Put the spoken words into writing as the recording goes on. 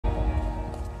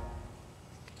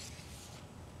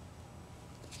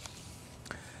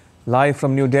Live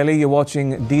from New Delhi, you're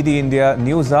watching DD India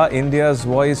News Hour, India's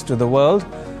voice to the world.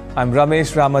 I'm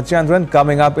Ramesh Ramachandran.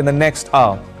 Coming up in the next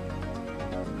hour,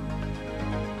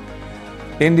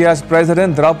 India's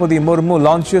President Droupadi Murmu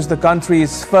launches the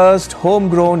country's first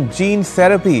homegrown gene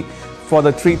therapy for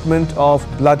the treatment of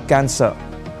blood cancer.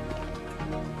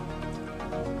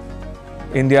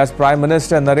 India's Prime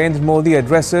Minister Narendra Modi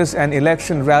addresses an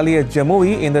election rally at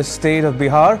Jamui in the state of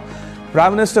Bihar.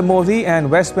 Prime Minister Modi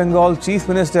and West Bengal Chief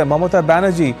Minister Mamata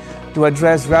Banerjee to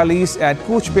address rallies at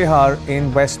Cooch Behar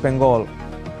in West Bengal.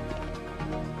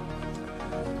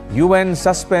 UN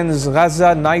suspends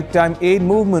Gaza nighttime aid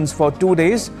movements for 2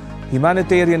 days.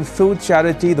 Humanitarian food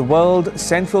charity The World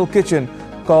Central Kitchen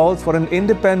called for an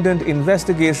independent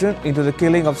investigation into the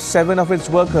killing of 7 of its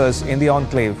workers in the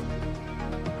enclave.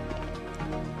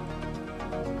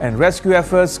 And rescue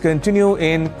efforts continue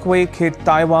in quake hit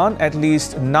Taiwan, at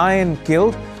least 9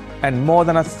 killed and more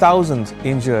than 1,000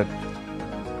 injured.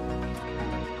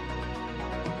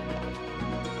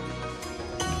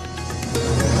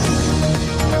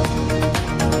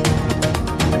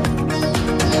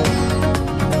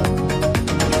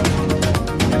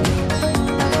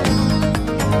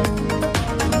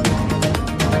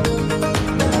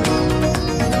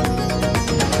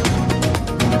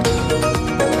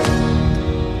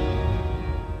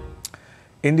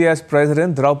 India's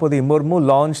President Droupadi Murmu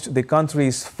launched the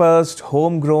country's first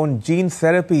homegrown gene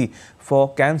therapy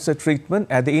for cancer treatment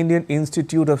at the Indian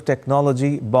Institute of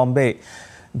Technology, Bombay.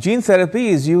 Gene therapy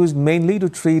is used mainly to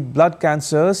treat blood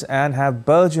cancers and have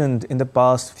burgeoned in the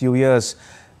past few years.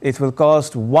 It will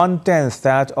cost 1/10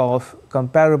 that of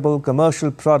comparable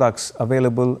commercial products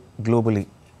available globally.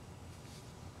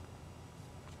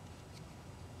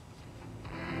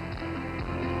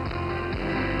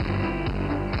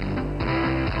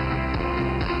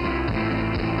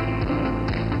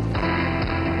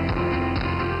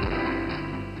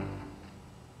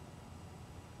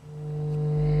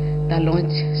 The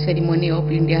launch ceremony of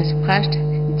India's first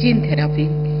gene therapy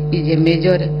is a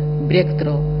major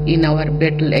breakthrough in our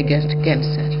battle against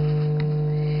cancer.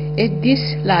 As this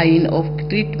line of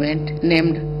treatment,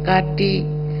 named CAR-T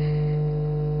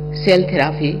cell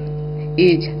therapy,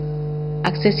 is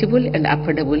accessible and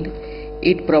affordable,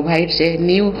 it provides a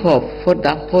new hope for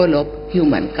the whole of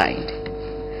humankind.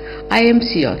 I am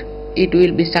sure it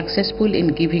will be successful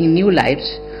in giving new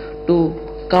lives to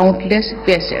countless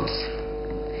patients.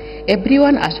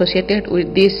 Everyone associated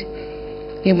with this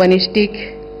humanistic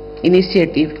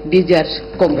initiative deserves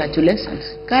congratulations.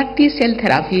 CAR-T cell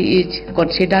therapy is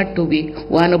considered to be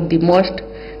one of the most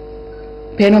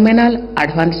phenomenal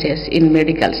advances in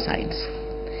medical science.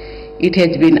 It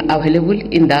has been available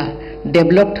in the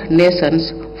developed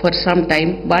nations for some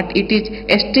time, but it is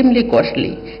extremely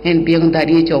costly and beyond the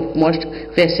reach of most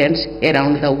patients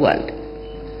around the world.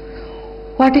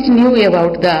 What is new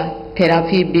about the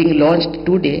therapy being launched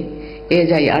today,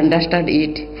 as I understand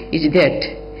it, is that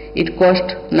it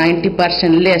costs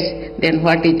 90% less than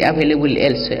what is available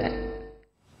elsewhere.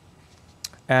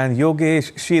 And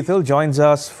Yogesh Sheetal joins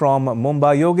us from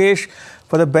Mumbai. Yogesh,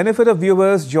 for the benefit of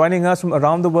viewers joining us from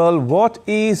around the world, what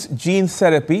is gene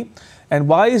therapy and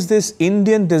why is this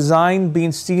Indian design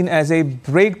being seen as a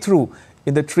breakthrough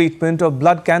in the treatment of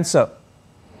blood cancer?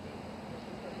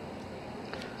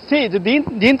 See, the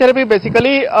gene therapy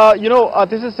basically,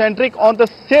 this is centric on the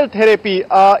cell therapy.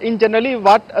 In generally,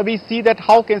 what we see that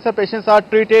how cancer patients are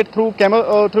treated through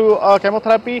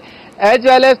chemotherapy, as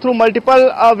well as through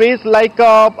multiple ways like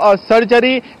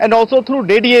surgery and also through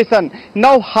radiation.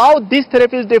 Now, how this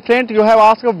therapy is different? You have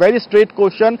asked a very straight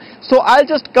question. So I'll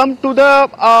just come to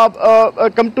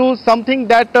something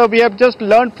that we have just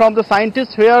learned from the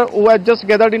scientists here who have just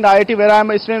gathered in IIT, where I am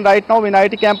a student right now in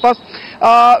IIT campus.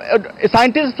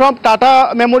 Scientists from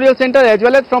Tata Memorial Center as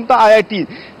well as from the IIT.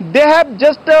 They have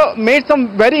just made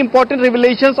some very important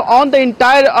revelations on the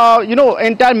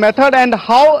entire method and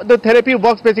how the therapy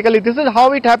works basically. This is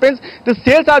how it happens. The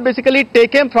cells are basically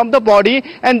taken from the body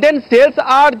and then cells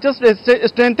are just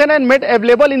strengthened and made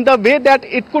available in the way that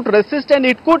it could resist and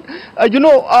it could,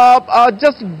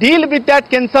 just deal with that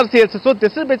cancer cells. So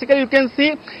this is basically, you can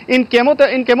see in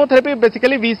chemotherapy,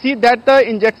 basically we see that the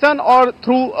injection or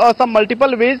through some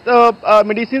multiple ways,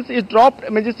 medicines is dropped,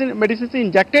 medicines is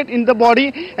injected in the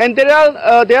body, and there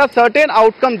are certain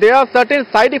outcomes, there are certain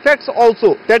side effects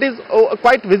also that is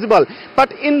quite visible.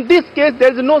 But in this case,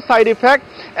 there is no side effect,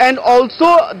 and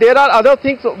also there are other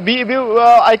things.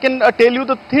 I can tell you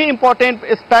the 3 important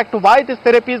aspects why this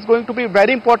therapy is going to be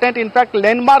very important, in fact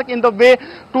landmark in the way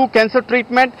to cancer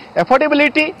treatment: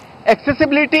 affordability,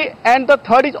 accessibility, and the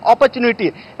third is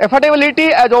opportunity.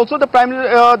 Affordability, as also the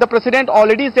President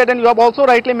already said, and you have also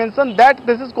rightly mentioned that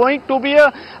this is going to be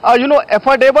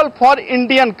affordable for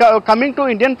Indian coming to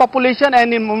Indian population.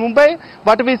 And in Mumbai,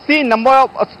 what we see, number of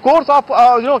scores of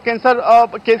cancer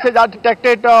cases are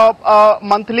detected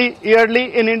monthly,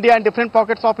 yearly in India and different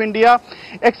pockets of India.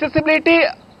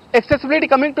 Accessibility,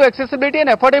 coming to accessibility and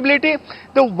affordability,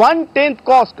 the 1/10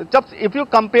 cost, just if you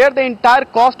compare the entire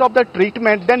cost of the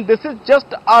treatment, then this is just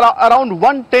around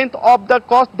 1/10 of the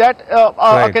cost that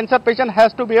a cancer patient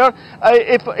has to bear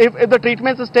if the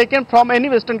treatment is taken from any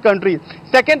Western country.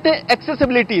 Second thing,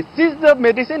 accessibility. Since the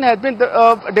medicine has been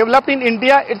developed in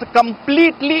India, it's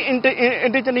completely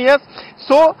indigenous.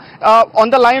 So on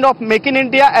the line of Make in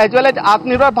India as well as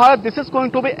Atmanirbhar Bharat, this is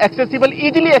going to be accessible,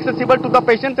 easily accessible to the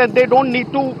patients, and they don't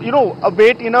need to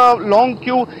wait in a long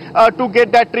queue to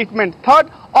get that treatment. Third,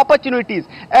 opportunities.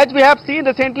 As we have seen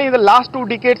recently in the last 2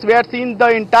 decades, we have seen the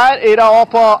entire era of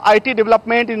IT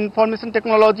development in information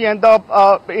technology, and the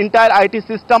entire IT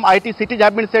system, IT cities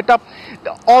have been set up.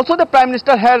 Also the Prime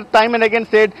Minister has time and again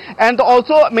said, and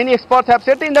also many experts have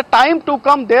said, in the time to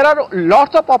come there are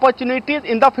lots of opportunities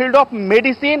in the field of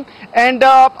medicine, and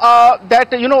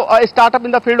a startup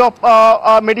in the field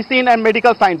of medicine and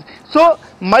medical science. So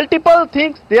multiple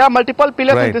things, there are multiple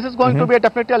pillars, and this is going to be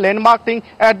definitely a landmark thing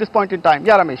at this point in time.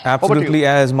 Yeah, Ramesh. Absolutely,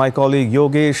 as my colleague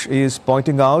Yogesh is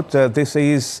pointing out, this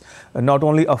is not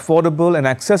only affordable and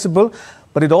accessible,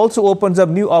 but it also opens up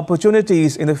new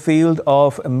opportunities in the field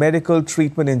of medical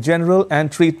treatment in general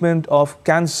and treatment of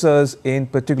cancers in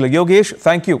particular. Yogesh,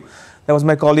 thank you. That was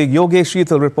my colleague Yogesh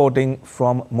Sheetal reporting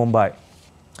from Mumbai.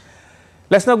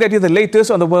 Let's now get you the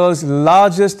latest on the world's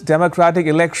largest democratic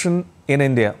election in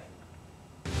India.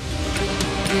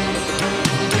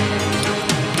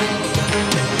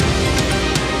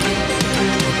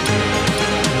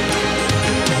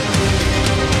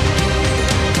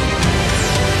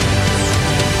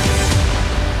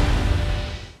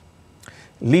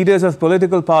 Leaders of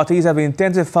political parties have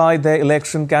intensified their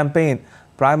election campaign.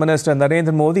 Prime Minister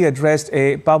Narendra Modi addressed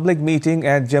a public meeting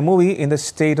at Jamui in the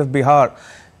state of Bihar.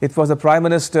 It was the Prime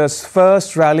Minister's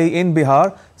first rally in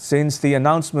Bihar since the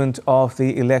announcement of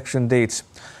the election dates.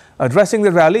 Addressing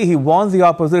the rally, he warned the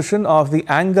opposition of the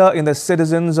anger in the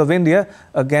citizens of India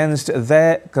against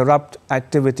their corrupt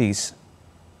activities.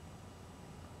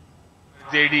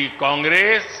 JD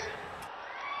Congress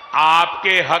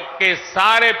आपके हक के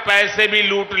सारे पैसे भी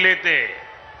लूट लेते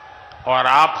और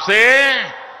आपसे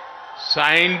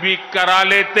साइन भी करा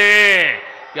लेते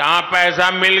कि हाँ पैसा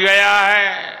मिल गया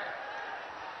है।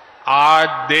 आज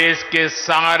देश के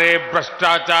सारे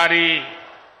भ्रष्टाचारी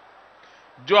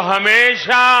जो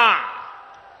हमेशा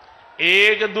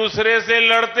एक दूसरे से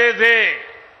लड़ते थे,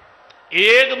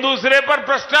 एक दूसरे पर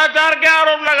भ्रष्टाचार के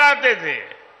आरोप लगाते थे,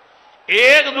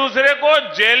 एक दूसरे को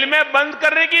जेल में बंद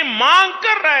करने की मांग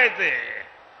कर रहे थे,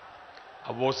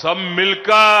 अब वो सब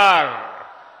मिलकर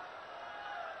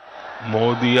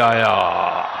मोदी आया।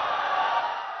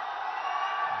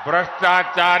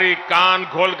 भ्रष्टाचारी कान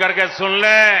खोल करके सुन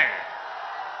ले,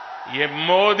 ये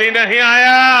मोदी नहीं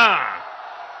आया,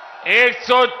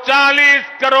 140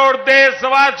 करोड़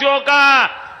देशवासियों का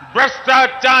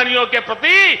भ्रष्टाचारियों के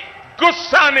प्रति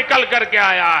गुस्सा निकल करके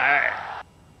आया है।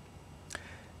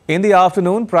 In the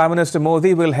afternoon, Prime Minister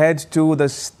Modi will head to the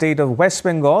state of West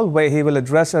Bengal, where he will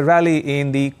address a rally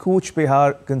in the Cooch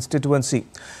Behar constituency.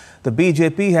 The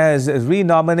BJP has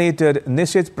renominated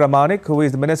Nishit Pramanik, who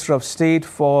is the Minister of State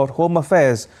for Home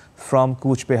Affairs from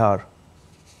Cooch Behar.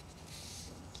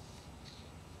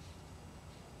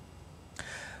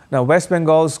 Now, West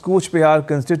Bengal's Cooch Behar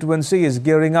constituency is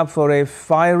gearing up for a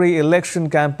fiery election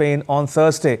campaign on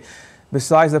Thursday.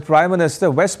 Besides the Prime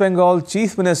Minister, West Bengal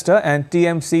Chief Minister and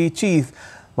TMC Chief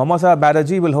Mamata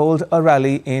Banerjee will hold a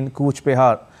rally in Cooch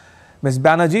Behar. Ms.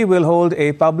 Banerjee will hold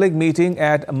a public meeting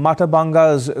at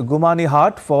Matabanga's Gumani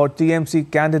Hat for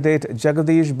TMC candidate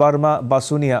Jagadish Barma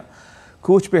Basunia.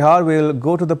 Cooch Behar will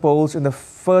go to the polls in the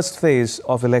first phase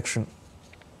of election.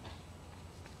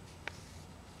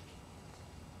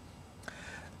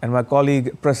 And my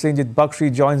colleague Prasenjit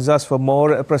Bakshi joins us for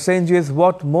more. Prasenjit,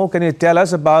 what more can you tell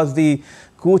us about the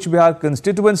Cooch Behar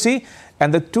constituency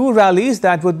and the two rallies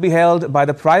that would be held by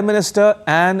the Prime Minister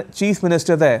and Chief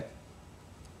Minister there?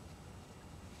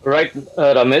 Right,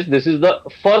 Ramesh, this is the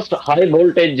first high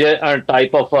voltage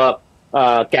type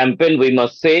of campaign, we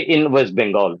must say, in West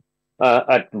Bengal.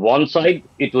 At one side,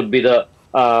 it would be the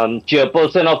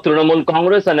chairperson of Trinamool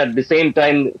Congress and at the same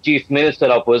time Chief Minister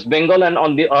of West Bengal, and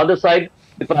on the other side,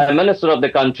 the Prime Minister of the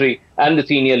country and the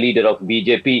senior leader of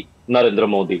BJP, Narendra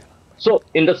Modi. So,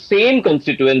 in the same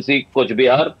constituency, Cooch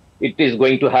Behar, it is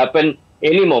going to happen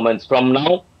any moments from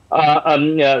now.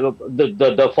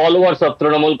 The followers of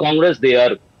Trinamool Congress, they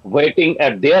are waiting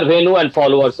at their venue, and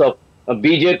followers of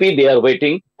BJP, they are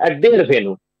waiting at their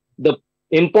venue. The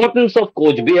importance of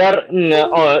Coach Bihar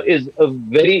is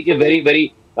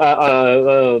very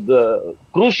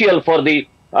crucial for the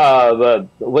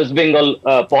West Bengal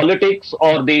politics,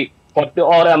 or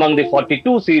among the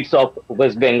 42 seats of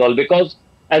West Bengal, because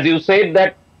as you said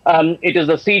that it is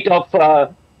the seat of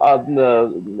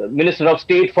Minister of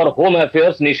State for Home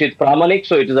Affairs, Nishit Pramanik.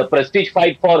 So it is a prestige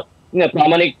fight for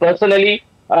Pramanik personally,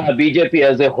 BJP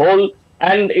as a whole,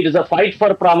 and it is a fight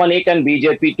for Pramanik and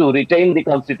BJP to retain the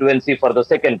constituency for the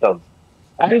second term.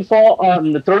 And for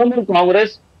the Trinamool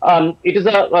Congress, it is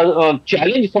a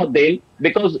challenge for them,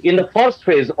 because in the first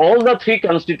phase, all the three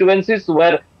constituencies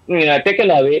were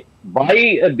taken away by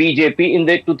BJP in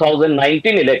the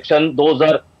 2019 election. Those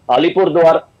are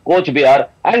Alipurduar, Coach Bihar,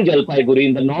 and Jalpaiguri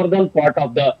in the northern part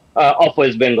of the of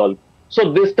West Bengal.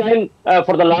 So this time,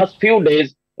 for the last few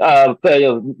days,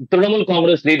 Trinamool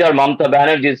Congress leader Mamata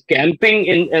Banerjee is camping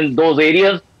in those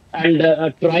areas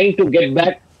and trying to get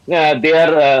back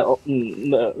their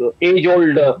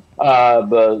age-old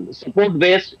support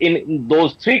base in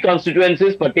those three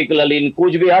constituencies, particularly in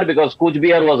Coach Bihar, because Coach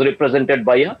Bihar was represented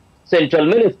by a central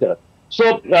minister.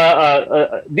 So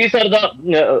these are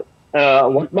the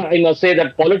what I must say,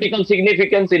 that political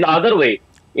significance. In other way,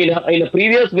 in a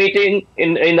previous meeting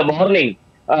in the morning,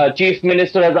 Chief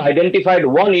Minister has identified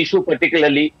one issue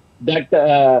particularly, that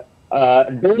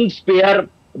don't spare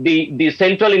the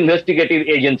central investigative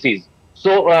agencies.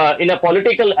 So in a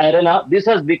political arena, this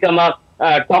has become a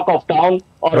talk of town,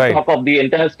 or talk of the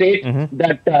entire state,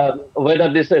 that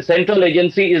whether this central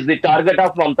agency is the target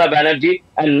of Mamata Banerjee,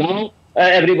 and now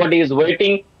everybody is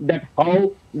waiting that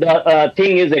how the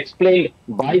thing is explained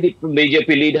by the BJP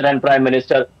leader and Prime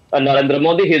Minister Narendra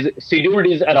Modi. His schedule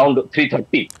is around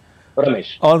 3:30.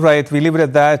 Ramesh. All right, we leave it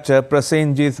at that.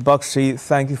 Prasenjit Bakshi,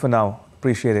 thank you for now.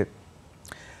 Appreciate it.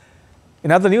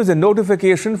 In other news, a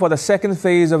notification for the second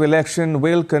phase of election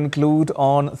will conclude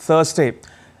on Thursday.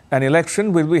 An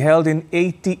election will be held in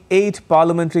 88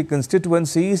 parliamentary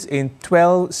constituencies in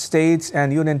 12 states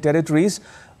and union territories,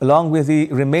 along with the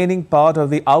remaining part of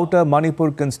the outer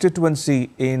Manipur constituency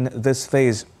in this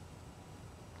phase.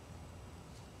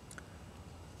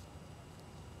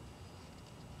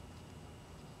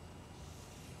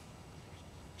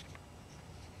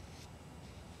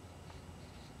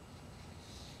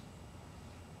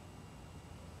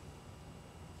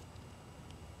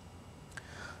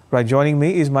 Right, joining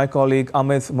me is my colleague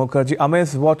Amit Mukherjee.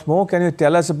 Amit, what more can you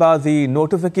tell us about the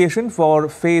notification for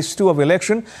phase 2 of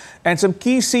election and some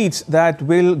key seats that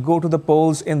will go to the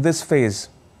polls in this phase?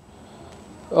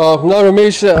 Now,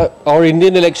 Ramesh, our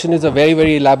Indian election is a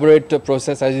very elaborate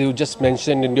process, as you just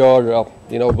mentioned in your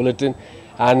bulletin.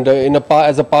 And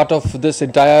as a part of this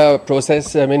entire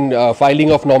process, I mean,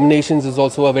 filing of nominations is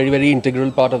also a very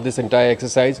integral part of this entire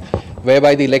exercise,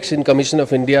 whereby the Election Commission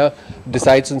of India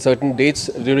decides on certain dates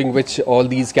during which all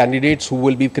these candidates who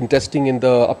will be contesting in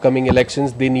the upcoming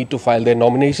elections, they need to file their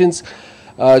nominations.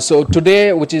 So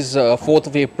today, which is 4th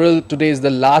of April, today is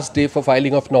the last day for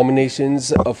filing of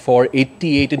nominations for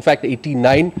 88, in fact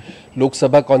 89 Lok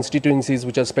Sabha constituencies,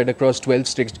 which are spread across 12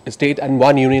 state and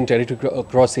 1 union territory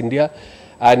across India.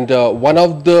 And one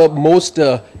of the most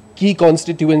key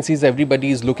constituencies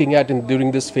everybody is looking at during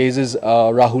this phase is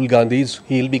Rahul Gandhi's.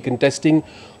 He'll be contesting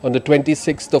on the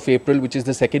 26th of April, which is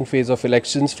the second phase of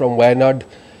elections, from Wayanad,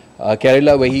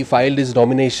 Kerala, where he filed his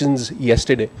nominations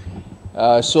yesterday.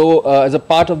 So as a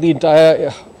part of the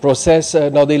entire process,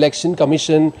 now the Election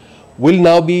Commission will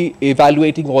now be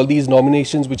evaluating all these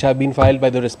nominations which have been filed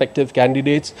by the respective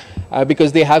candidates,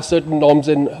 because they have certain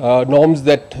norms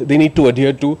that they need to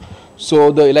adhere to.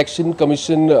 So the Election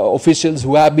Commission officials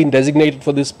who have been designated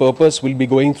for this purpose will be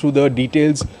going through the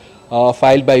details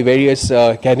filed by various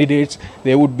candidates.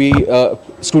 They would be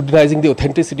scrutinizing the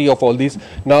authenticity of all these.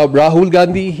 Now, Rahul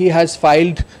Gandhi, he has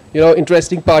filed,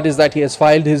 interesting part is that he has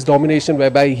filed his nomination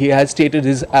whereby he has stated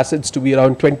his assets to be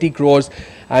around 20 crores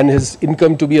and his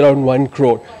income to be around 1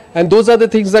 crore. And those are the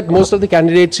things that most of the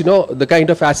candidates, the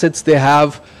kind of assets they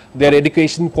have, their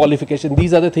education, qualification,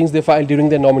 these are the things they file during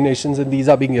their nominations, and these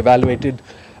are being evaluated,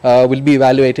 will be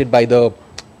evaluated by the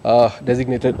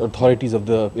designated authorities of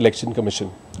the Election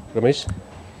Commission. Ramesh?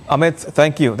 Amit,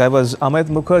 thank you. That was Amit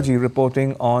Mukherjee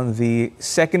reporting on the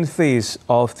second phase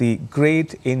of the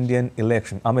Great Indian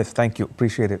Election. Amit, thank you.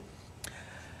 Appreciate it.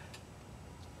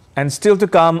 And still to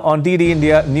come on DD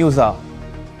India News Hour.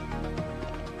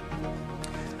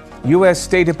 U.S.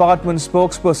 State Department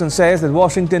spokesperson says that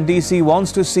Washington, D.C.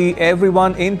 wants to see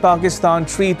everyone in Pakistan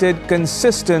treated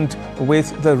consistent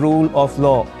with the rule of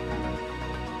law.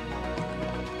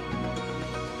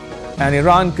 And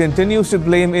Iran continues to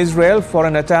blame Israel for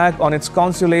an attack on its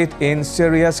consulate in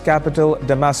Syria's capital,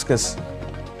 Damascus.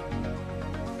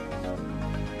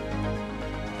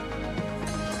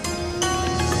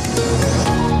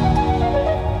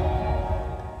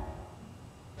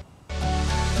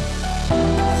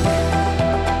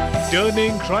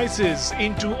 Turning crisis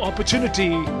into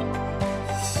opportunity,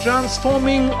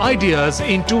 transforming ideas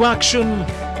into action,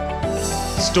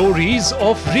 stories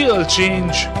of real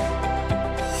change,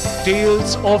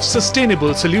 tales of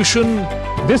sustainable solution.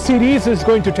 This series is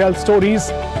going to tell stories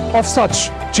of such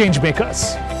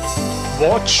changemakers.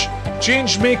 Watch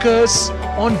Changemakers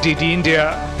on DD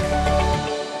India.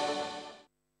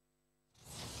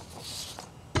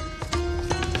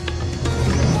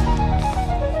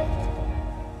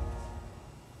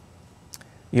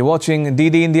 You're watching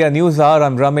DD India News Hour.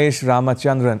 I'm Ramesh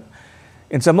Ramachandran.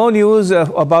 In some more news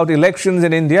about elections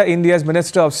in India, India's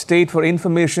Minister of State for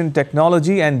Information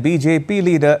Technology and BJP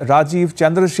leader Rajiv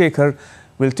Chandrasekhar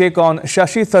will take on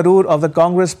Shashi Tharoor of the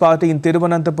Congress party in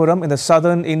Thiruvananthapuram in the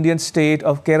southern Indian state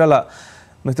of Kerala.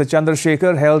 Mr.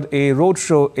 Chandrasekhar held a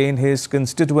roadshow in his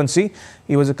constituency.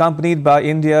 He was accompanied by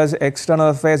India's External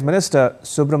Affairs Minister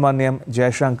Subramaniam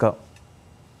Jaishankar.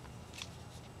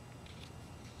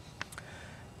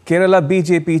 Kerala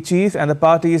BJP chief and the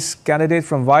party's candidate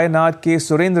from Wayanad, K.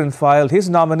 Surendran, filed his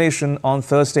nomination on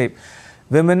Thursday.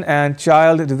 Women and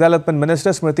Child Development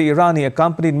Minister Smriti Irani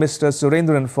accompanied Mr.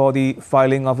 Surendran for the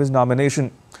filing of his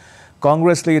nomination.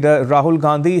 Congress leader Rahul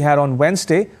Gandhi had on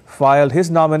Wednesday filed his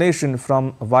nomination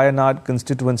from Wayanad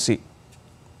constituency.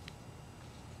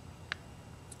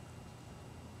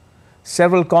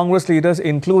 Several Congress leaders,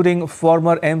 including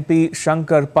former MP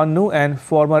Shankar Pannu and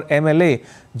former MLA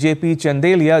JP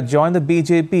Chandelia, joined the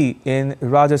BJP in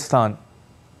Rajasthan.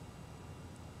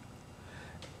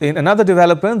 In another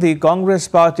development, the Congress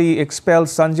party expelled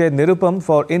Sanjay Nirupam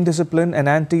for indiscipline and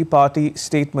anti-party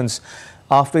statements.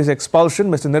 After his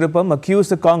expulsion, Mr. Nirupam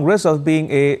accused the Congress of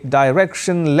being a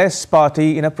directionless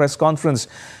party in a press conference.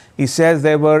 He said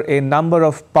there were a number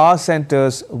of power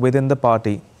centers within the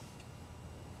party.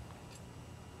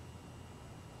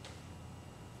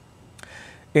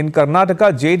 In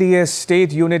Karnataka, JDS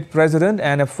State Unit President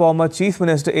and a former Chief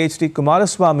Minister H.D.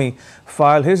 Kumaraswamy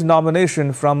filed his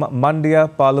nomination from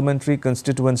Mandya Parliamentary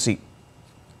constituency.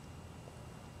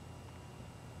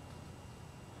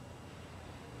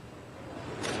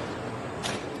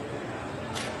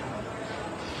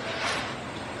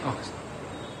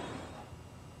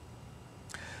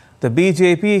 The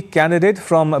BJP candidate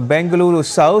from Bengaluru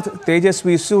South,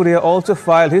 Tejaswi Surya, also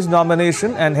filed his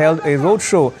nomination and held a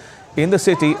roadshow in the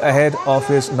city ahead of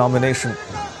his nomination.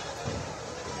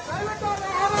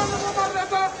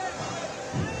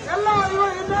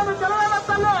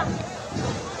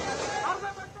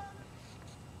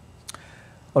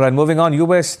 All right, moving on.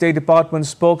 U.S. State Department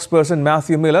spokesperson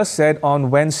Matthew Miller said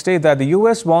on Wednesday that the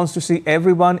U.S. wants to see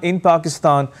everyone in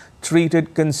Pakistan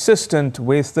treated consistent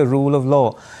with the rule of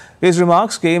law. His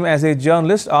remarks came as a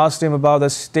journalist asked him about the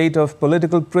state of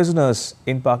political prisoners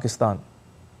in Pakistan.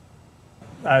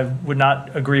 I would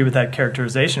not agree with that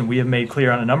characterization. We have made clear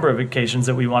on a number of occasions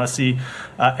that we want to see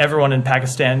everyone in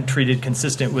Pakistan treated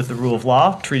consistent with the rule of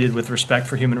law, treated with respect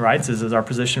for human rights, as is our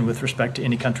position with respect to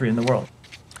any country in the world.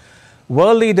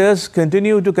 World leaders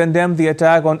continue to condemn the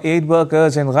attack on aid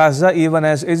workers in Gaza, even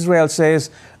as Israel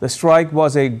says the strike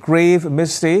was a grave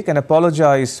mistake and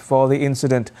apologized for the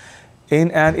incident. In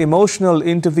an emotional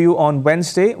interview on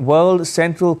Wednesday, World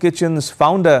Central Kitchen's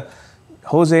founder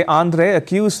Jose Andre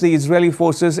accused the Israeli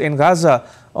forces in Gaza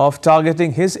of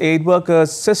targeting his aid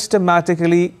workers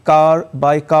systematically, car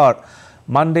by car.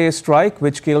 Monday's strike,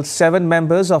 which killed 7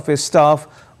 members of his staff,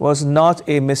 was not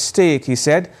a mistake, he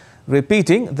said,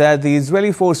 repeating that the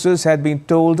Israeli forces had been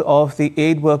told of the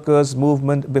aid workers'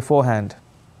 movement beforehand.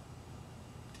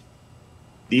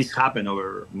 This happened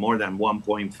over more than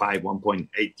 1.5,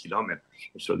 1.8 kilometers.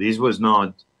 So this was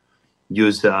not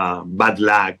just bad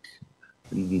luck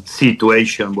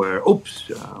situation where,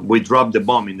 oops, we dropped the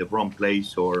bomb in the wrong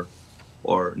place, or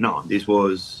no, this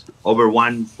was over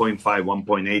 1.5,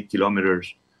 1.8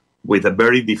 kilometers with a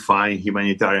very defined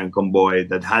humanitarian convoy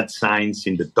that had signs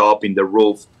in the top, in the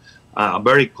roof, a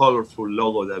very colorful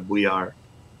logo that we are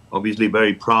obviously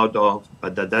very proud of,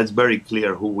 but that's very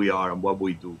clear who we are and what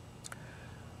we do.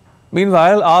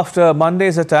 Meanwhile, after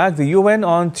Monday's attack, the UN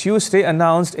on Tuesday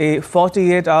announced a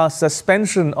 48-hour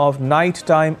suspension of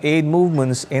nighttime aid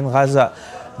movements in Gaza.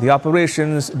 The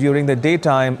operations during the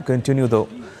daytime continue though.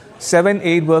 7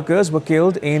 aid workers were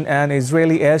killed in an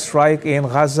Israeli airstrike in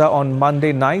Gaza on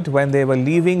Monday night when they were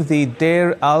leaving the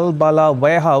Deir al-Bala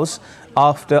warehouse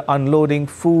after unloading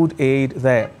food aid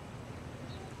there.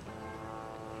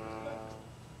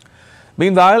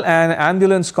 Meanwhile, an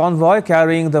ambulance convoy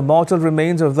carrying the mortal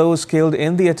remains of those killed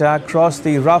in the attack crossed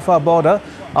the Rafah border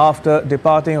after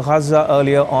departing Gaza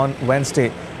earlier on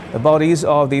Wednesday. The bodies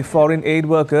of the foreign aid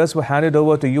workers were handed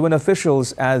over to UN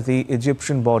officials at the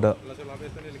Egyptian border.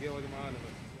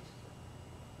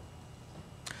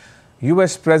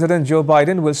 US President Joe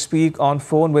Biden will speak on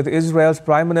phone with Israel's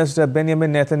Prime Minister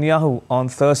Benjamin Netanyahu on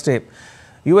Thursday.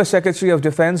 US Secretary of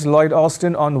Defense Lloyd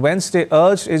Austin on Wednesday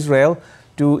urged Israel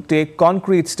to take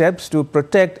concrete steps to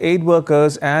protect aid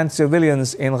workers and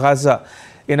civilians in Gaza.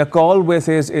 In a call with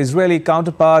his Israeli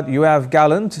counterpart Yoav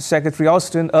Gallant, Secretary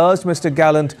Austin urged Mr.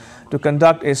 Gallant to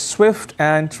conduct a swift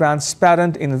and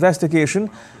transparent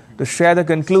investigation, to share the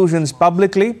conclusions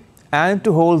publicly, and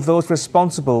to hold those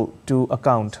responsible to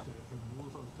account.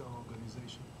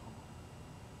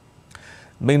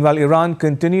 Meanwhile, Iran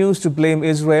continues to blame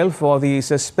Israel for the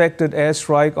suspected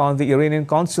airstrike on the Iranian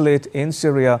consulate in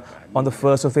Syria on the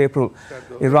 1st of April.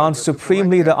 Iran's Supreme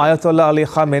Leader Ayatollah Ali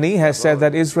Khamenei has said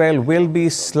that Israel will be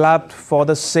slapped for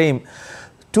the same.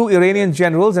 2 Iranian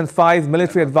generals and 5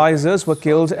 military advisors were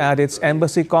killed at its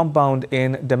embassy compound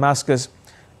in Damascus.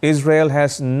 Israel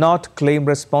has not claimed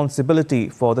responsibility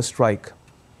for the strike.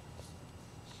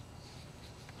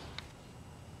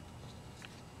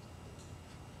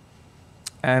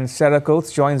 And Sarah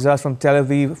Coates joins us from Tel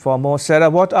Aviv for more. Sarah,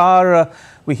 what are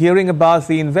we hearing about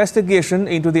the investigation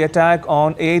into the attack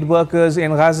on aid workers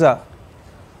in Gaza?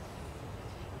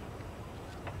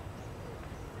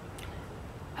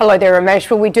 Hello there,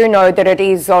 Ramesh. Well, we do know that it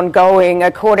is ongoing.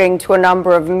 According to a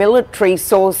number of military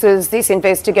sources, this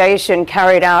investigation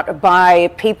carried out by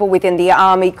people within the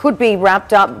army could be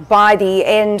wrapped up by the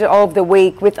end of the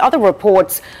week, with other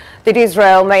reports that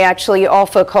Israel may actually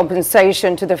offer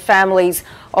compensation to the families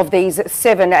of these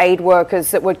 7 aid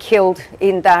workers that were killed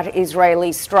in that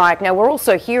Israeli strike. Now, we're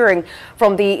also hearing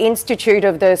from the Institute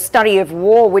of the Study of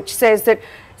War, which says that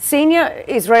senior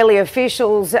Israeli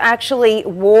officials actually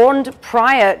warned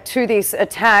prior to this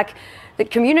attack that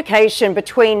communication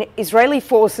between Israeli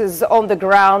forces on the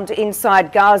ground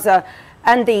inside Gaza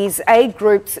and these aid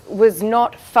groups was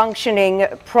not functioning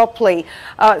properly.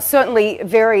 Certainly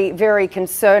very, very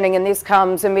concerning, and this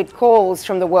comes amid calls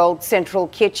from the World Central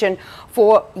Kitchen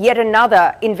for yet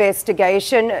another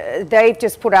investigation. They've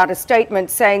just put out a statement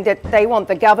saying that they want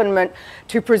the government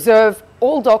to preserve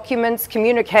all documents,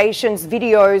 communications,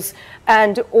 videos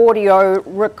and audio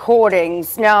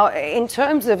recordings. Now, in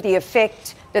terms of the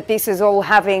effect that this is all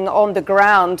having on the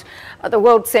ground, the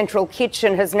World Central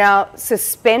Kitchen has now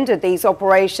suspended these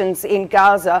operations in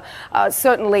Gaza.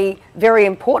 Certainly very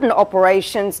important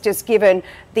operations, just given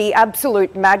the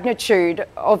absolute magnitude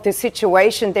of the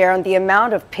situation there and the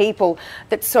amount of people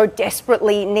that so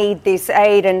desperately need this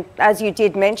aid. And as you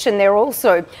did mention there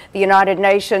also, the United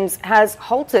Nations has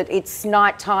halted its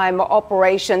nighttime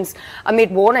operations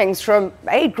amid warnings from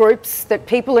aid groups that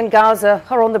people in Gaza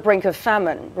are on the brink of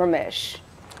famine. Ramesh.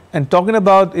 And talking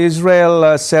about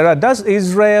Israel, Sarah, does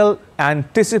Israel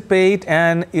anticipate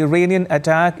an Iranian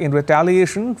attack in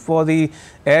retaliation for the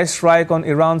airstrike on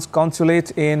Iran's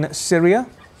consulate in Syria?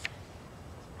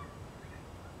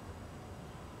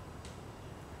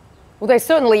 Well, there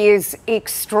certainly is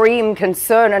extreme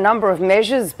concern. A number of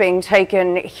measures being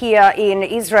taken here in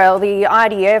Israel. The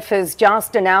IDF has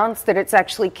just announced that it's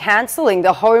actually cancelling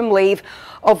the home leave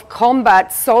of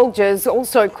combat soldiers,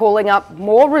 also calling up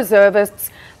more reservists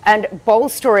and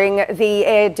bolstering the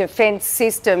air defence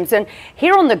systems. And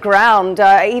here on the ground,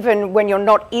 even when you're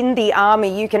not in the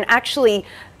army, you can actually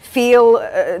feel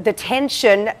the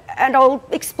tension. And I'll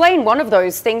explain one of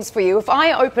those things for you. If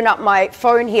I open up my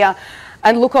phone here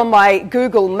and look on my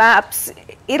Google Maps,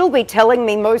 it'll be telling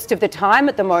me most of the time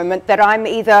at the moment that I'm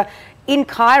either in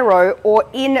Cairo or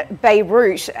in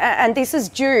Beirut, and this is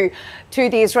due to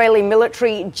the Israeli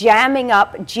military jamming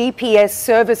up GPS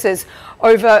services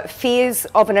over fears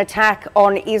of an attack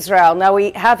on Israel. Now,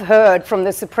 we have heard from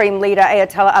the Supreme Leader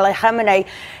Ayatollah Ali Khamenei.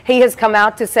 He has come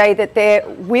out to say that there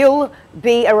will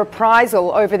be a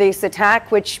reprisal over this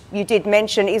attack, which you did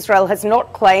mention Israel has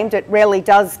not claimed. It rarely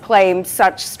does claim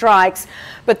such strikes,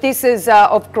 but this is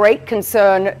of great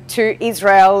concern to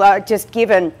Israel, just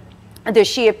given the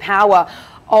sheer power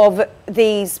of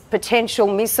these potential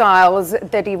missiles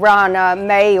that Iran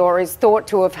may or is thought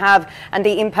to have and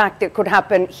the impact that could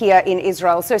happen here in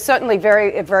Israel. So certainly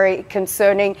very, very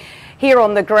concerning here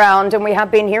on the ground. And we have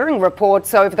been hearing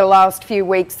reports over the last few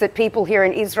weeks that people here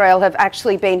in Israel have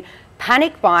actually been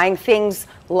panic buying things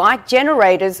like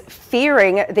generators,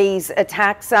 fearing these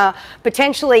attacks,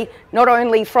 potentially not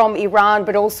only from Iran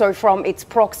but also from its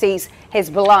proxies,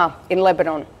 Hezbollah in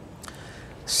Lebanon.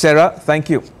 Sarah,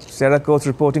 thank you. Sarah Coates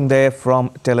reporting there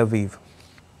from Tel Aviv.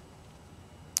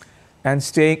 And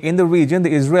staying in the region,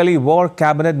 the Israeli War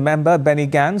Cabinet member Benny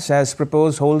Gantz has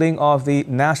proposed holding of the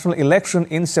national election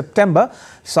in September,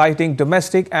 citing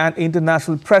domestic and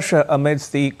international pressure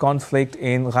amidst the conflict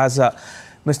in Gaza.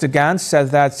 Mr. Gantz said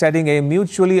that setting a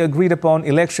mutually agreed upon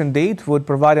election date would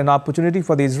provide an opportunity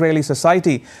for the Israeli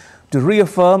society to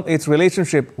reaffirm its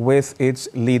relationship with its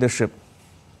leadership.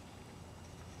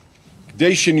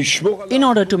 In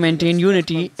order to maintain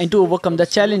unity and to overcome the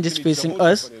challenges facing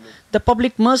us, the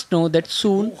public must know that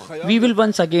soon we will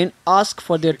once again ask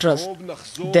for their trust,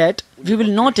 that we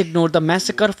will not ignore the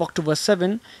massacre of October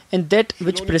 7 and that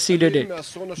which preceded it.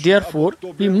 Therefore,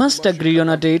 we must agree on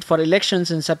a date for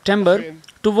elections in September,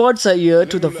 towards a year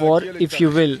to the war, if you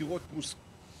will.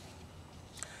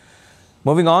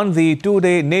 Moving on, the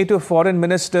two-day NATO foreign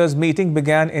ministers meeting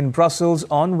began in Brussels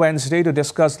on Wednesday to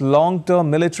discuss long-term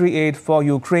military aid for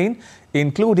Ukraine,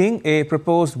 including a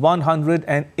proposed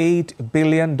 $108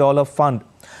 billion fund.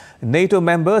 NATO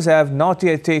members have not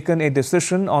yet taken a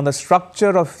decision on the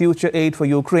structure of future aid for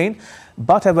Ukraine,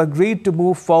 but have agreed to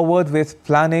move forward with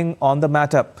planning on the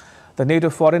matter. The NATO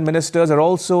foreign ministers are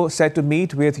also set to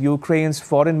meet with Ukraine's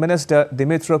Foreign Minister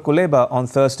Dmytro Kuleba on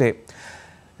Thursday.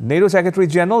 NATO Secretary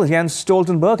General Jens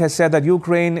Stoltenberg has said that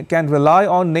Ukraine can rely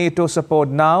on NATO support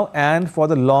now and for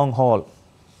the long haul.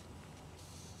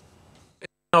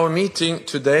 In our meeting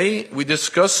today, we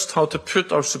discussed how to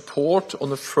put our support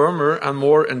on a firmer and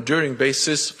more enduring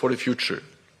basis for the future.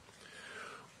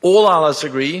 All allies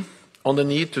agree on the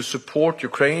need to support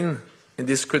Ukraine in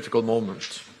this critical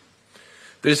moment.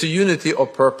 There is a unity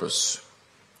of purpose.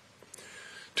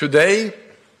 Today,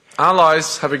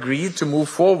 allies have agreed to move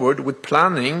forward with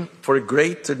planning for a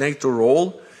greater NATO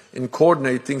role in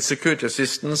coordinating security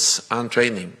assistance and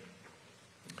training.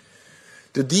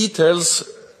 The details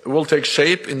will take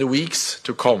shape in the weeks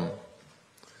to come.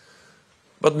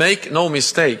 But make no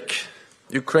mistake,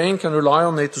 Ukraine can rely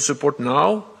on NATO support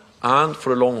now and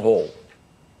for the long haul.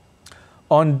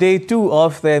 On day 2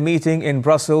 of their meeting in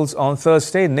Brussels on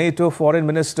Thursday, NATO foreign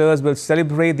ministers will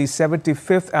celebrate the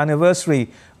 75th anniversary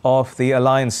of the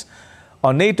alliance.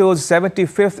 On NATO's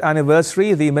 75th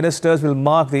anniversary, the ministers will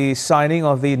mark the signing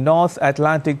of the North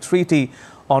Atlantic Treaty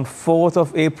on 4th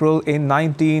of April in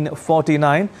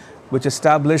 1949, which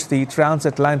established the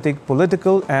transatlantic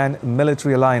political and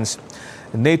military alliance.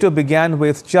 NATO began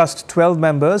with just 12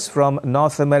 members from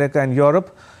North America and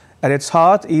Europe. At its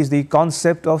heart is the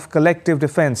concept of collective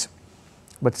defense.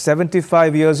 But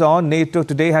 75 years on, NATO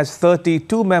today has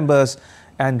 32 members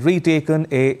and retaken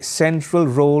a central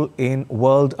role in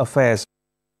world affairs.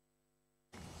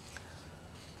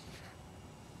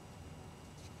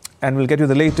 And we'll get you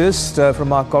the latest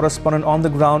from our correspondent on the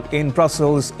ground in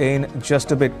Brussels in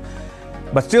just a bit.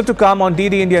 But still to come on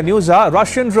DD India News Hour,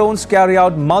 Russian drones carry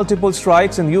out multiple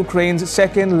strikes in Ukraine's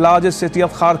second largest city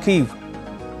of Kharkiv.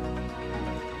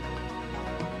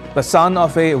 The son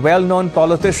of a well-known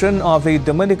politician of the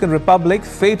Dominican Republic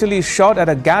fatally shot at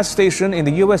a gas station in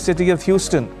the U.S. city of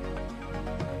Houston.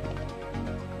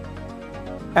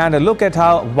 And a look at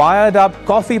how wired-up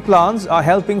coffee plants are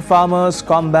helping farmers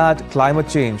combat climate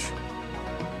change.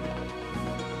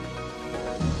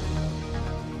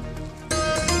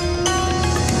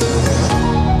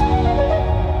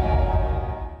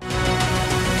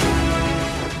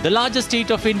 The largest state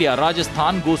of India,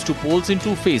 Rajasthan, goes to polls in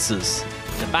 2 phases.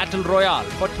 The battle royale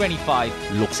for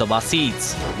 25 Lok Sabha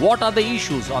seats. What are the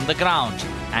issues on the ground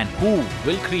and who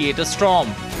will create a storm?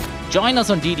 Join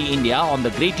us on DD India on the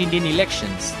Great Indian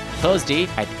Elections, Thursday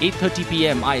at 8:30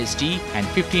 p.m. IST and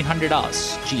 1500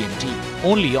 hours GMT,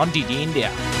 only on DD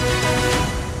India.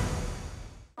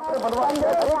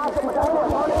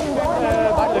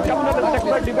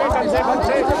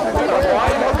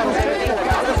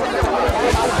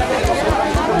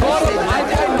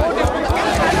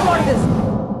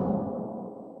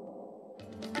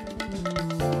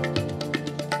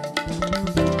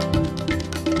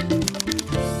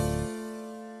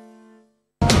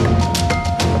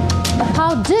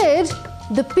 How did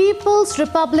the People's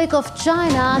Republic of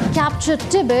China capture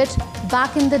Tibet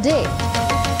back in the day?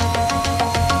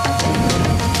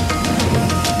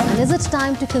 And is it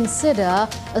time to consider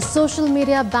a social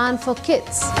media ban for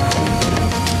kids?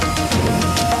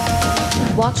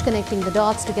 Watch Connecting the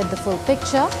Dots to get the full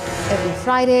picture every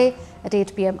Friday at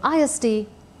 8 p.m. IST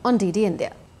on DD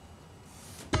India.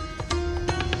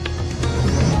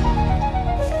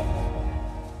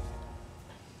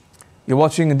 You're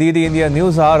watching DD India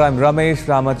News Hour. I'm Ramesh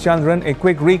Ramachandran. A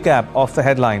quick recap of the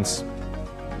headlines.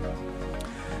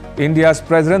 India's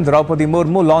President Droupadi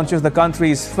Murmu launches the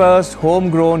country's first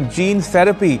homegrown gene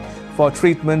therapy for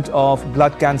treatment of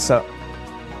blood cancer.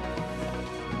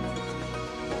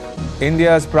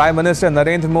 India's Prime Minister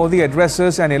Narendra Modi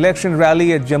addresses an election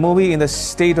rally at Jamui in the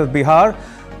state of Bihar.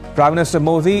 Prime Minister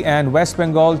Modi and West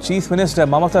Bengal Chief Minister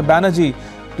Mamata Banerjee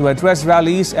to address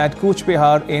rallies at Cooch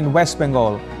Behar in West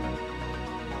Bengal.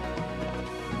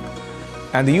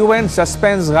 And the UN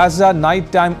suspends Gaza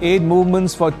nighttime aid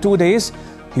movements for 2 days.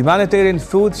 Humanitarian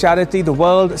food charity The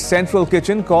World Central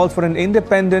Kitchen called for an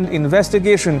independent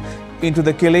investigation into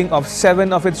the killing of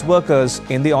 7 of its workers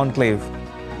in the enclave.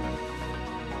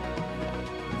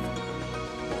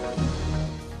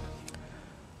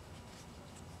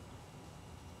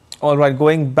 All right,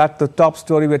 going back to the top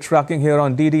story we're tracking here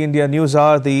on DD India News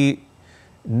Hour, the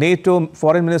NATO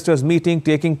foreign ministers meeting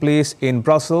taking place in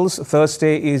Brussels.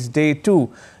 Thursday is day 2,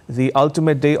 the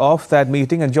ultimate day of that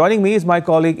meeting. And joining me is my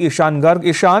colleague Ishan Garg.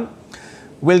 Ishan,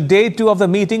 will day 2 of the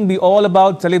meeting be all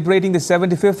about celebrating the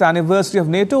 75th anniversary of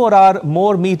NATO, or are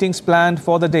more meetings planned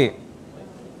for the day?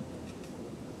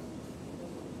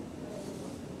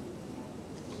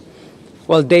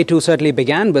 Well, day 2 certainly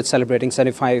began with celebrating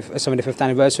 75th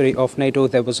anniversary of NATO.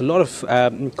 There was a lot of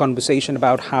conversation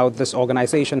about how this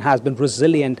organization has been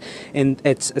resilient in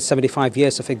its 75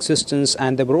 years of existence.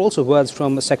 And there were also words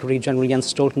from Secretary General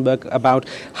Jens Stoltenberg about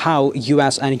how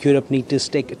US and Europe need to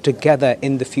stick together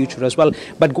in the future as well.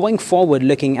 But going forward,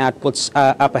 looking at what's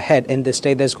up ahead in this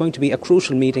day, there's going to be a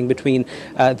crucial meeting between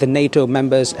the NATO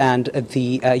members and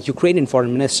the Ukrainian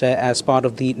foreign minister as part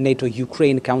of the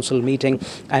NATO-Ukraine Council meeting.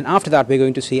 And after that, we're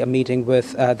going to see a meeting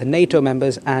with the NATO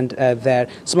members and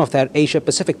some of their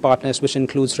Asia-Pacific partners, which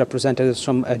includes representatives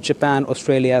from Japan,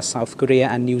 Australia, South Korea,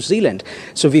 and New Zealand.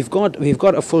 So we've got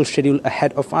a full schedule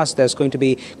ahead of us. There's going to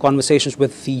be conversations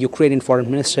with the Ukrainian foreign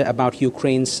minister about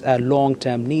Ukraine's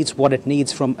long-term needs, what it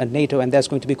needs from NATO, and there's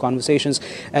going to be conversations,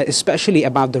 especially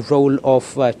about the role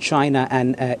of China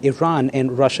and Iran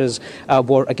in Russia's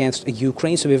war against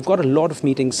Ukraine. So we've got a lot of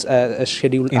meetings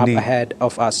scheduled up ahead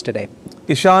of us today.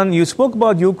 Ishan, you spoke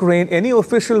about Ukraine. Any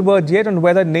official word yet on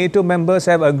whether NATO members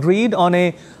have agreed on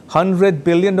a $100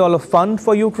 billion fund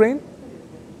for Ukraine?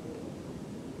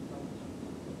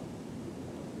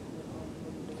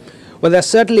 Well, they're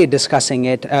certainly discussing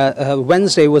it.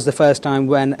 Wednesday was the first time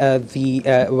when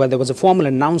there was a formal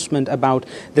announcement about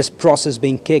this process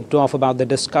being kicked off, about the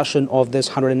discussion of this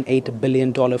 $108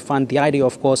 billion fund. The idea,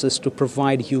 of course, is to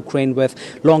provide Ukraine with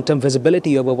long-term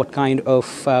visibility over what kind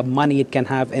of money it can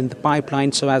have in the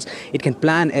pipeline so as it can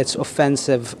plan its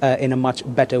offensive in a much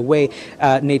better way.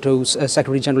 NATO's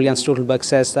Secretary General Jens Stoltenberg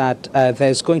says that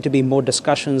there's going to be more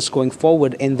discussions going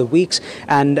forward in the weeks,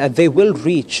 and they will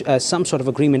reach some sort of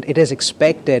agreement. It is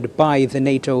expected by the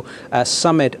NATO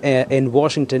summit in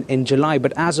Washington in July.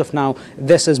 But as of now,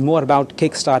 this is more about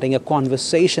kickstarting a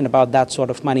conversation about that sort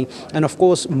of money. And of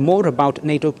course, more about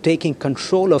NATO taking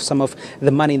control of some of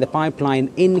the money in the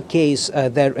pipeline in case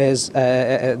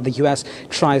the US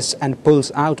tries and pulls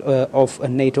out of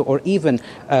NATO, or even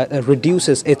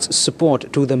reduces its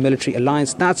support to the military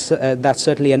alliance. That's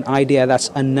certainly an idea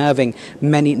that's unnerving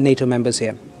many NATO members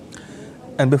here.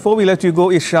 And before we let you go,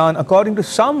 Ishan, according to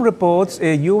some reports,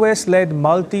 a US-led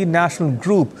multinational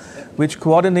group which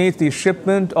coordinates the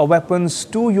shipment of weapons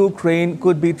to Ukraine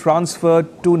could be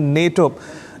transferred to NATO.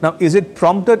 Now, is it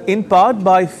prompted in part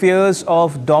by fears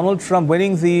of Donald Trump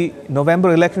winning the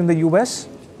November election in the US?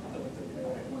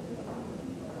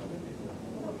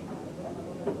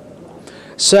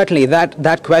 Certainly,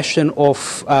 that question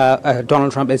of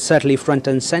Donald Trump is certainly front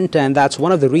and center, and that's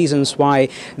one of the reasons why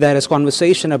there is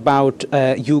conversation about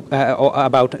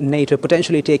NATO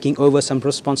potentially taking over some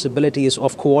responsibilities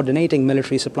of coordinating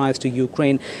military supplies to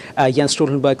Ukraine. Jens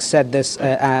Stoltenberg said this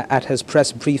at his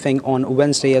press briefing on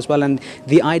Wednesday as well, and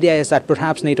the idea is that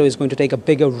perhaps NATO is going to take a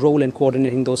bigger role in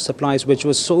coordinating those supplies, which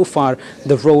has been so far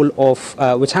the role of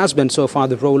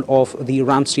the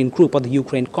Ramstein Group, or the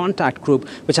Ukraine Contact Group,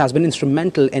 which has been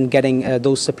instrumental in getting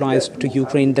those supplies to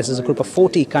Ukraine. This is a group of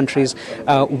 40 countries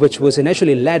which was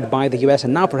initially led by the US,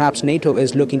 and now perhaps NATO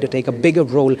is looking to take a bigger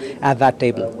role at that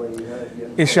table.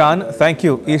 Ishan, thank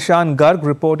you. Ishan Garg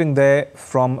reporting there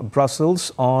from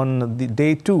Brussels on the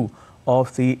day 2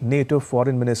 of the NATO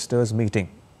foreign ministers meeting.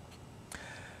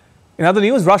 In other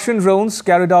news, Russian drones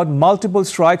carried out multiple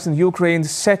strikes in Ukraine's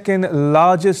second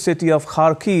largest city of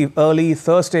Kharkiv early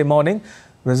Thursday morning,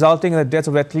 resulting in the death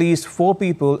of at least 4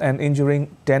 people and injuring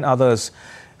 10 others.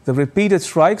 The repeated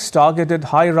strikes targeted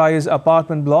high-rise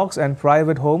apartment blocks and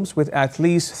private homes, with at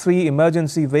least 3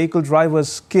 emergency vehicle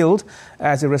drivers killed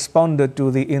as they responded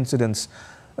to the incidents.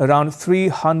 Around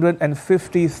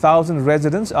 350,000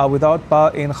 residents are without power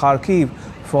in Kharkiv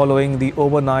following the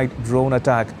overnight drone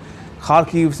attack.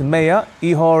 Kharkiv's mayor,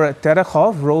 Ihor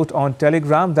Terekhov, wrote on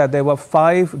Telegram that there were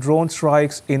 5 drone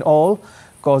strikes in all,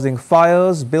 causing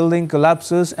fires, building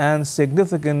collapses and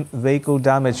significant vehicle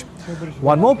damage.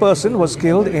 One more person was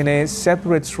killed in a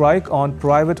separate strike on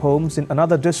private homes in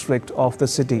another district of the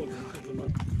city.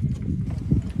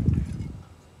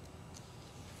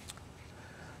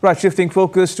 Right, shifting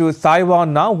focus to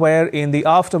Taiwan now, where in the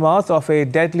aftermath of a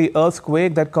deadly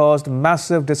earthquake that caused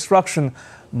massive destruction,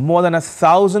 more than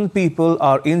 1,000 people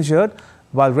are injured,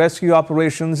 while rescue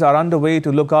operations are underway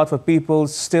to look out for people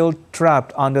still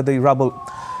trapped under the rubble.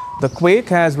 The quake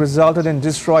has resulted in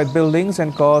destroyed buildings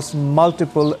and caused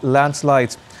multiple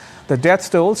landslides. The death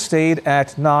toll stayed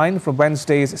at 9 from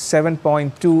Wednesday's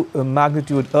 7.2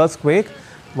 magnitude earthquake,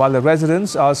 while the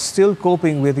residents are still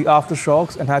coping with the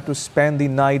aftershocks and had to spend the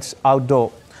nights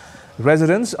outdoor.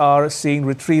 Residents are seen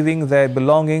retrieving their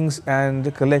belongings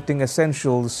and collecting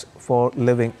essentials for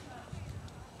living.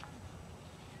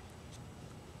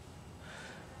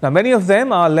 Now, many of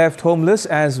them are left homeless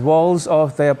as walls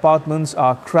of their apartments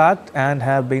are cracked and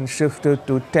have been shifted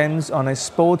to tents on a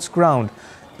sports ground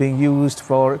being used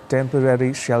for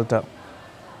temporary shelter.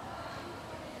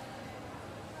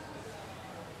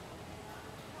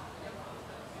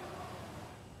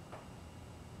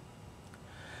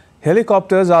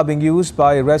 Helicopters are being used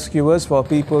by rescuers for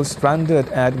people stranded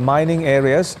at mining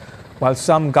areas, while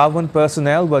some government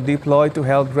personnel were deployed to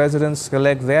help residents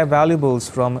collect their valuables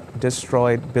from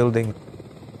destroyed buildings.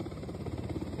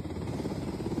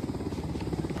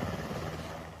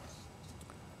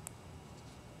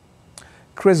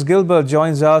 Chris Gilbert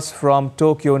joins us from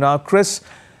Tokyo now. Chris,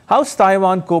 how's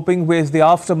Taiwan coping with the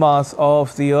aftermath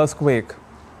of the earthquake?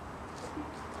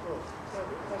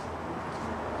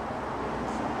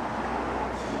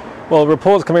 Well,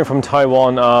 reports coming from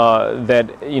Taiwan are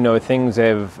that, things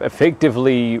have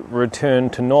effectively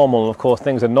returned to normal. Of course,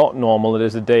 things are not normal. It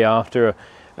is the day after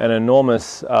an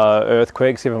enormous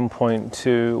earthquake,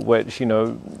 7.2, which,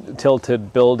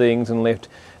 tilted buildings and left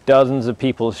dozens of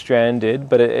people stranded.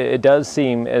 But it does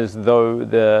seem as though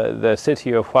the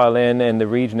city of Hualien and the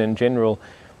region in general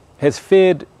has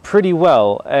fared pretty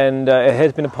well, and it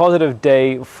has been a positive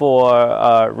day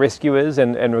for rescuers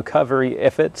and recovery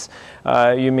efforts.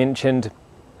 You mentioned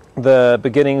the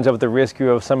beginnings of the rescue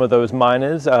of some of those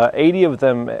miners. 80 of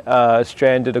them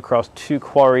stranded across 2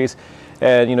 quarries,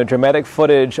 and dramatic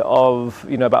footage of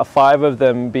about 5 of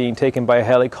them being taken by a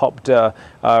helicopter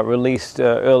released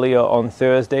earlier on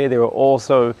Thursday. There were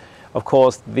also, of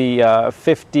course, the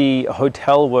 50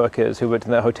 hotel workers who worked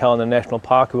in that hotel in the national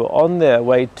park who were on their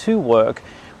way to work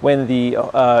when the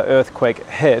earthquake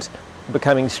hit,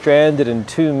 becoming stranded in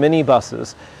 2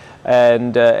 minibuses.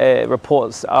 And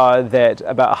reports are that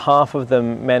about half of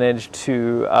them managed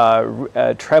to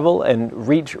travel and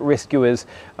reach rescuers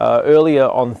earlier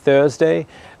on Thursday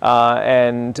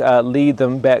and lead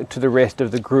them back to the rest of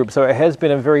the group. So it has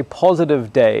been a very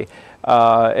positive day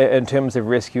in terms of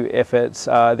rescue efforts.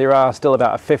 There are still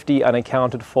about 50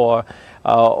 unaccounted for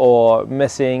or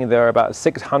missing. There are about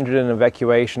 600 in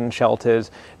evacuation shelters,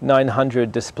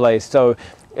 900 displaced. So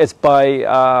it's by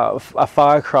a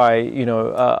far cry,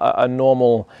 a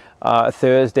normal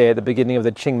Thursday at the beginning of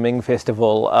the Qingming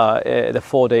Festival, the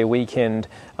 4-day weekend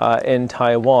in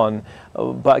Taiwan.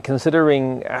 But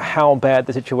considering how bad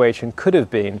the situation could have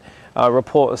been,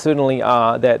 reports certainly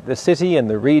are that the city and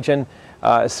the region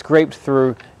scraped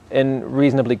through in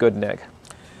reasonably good nick.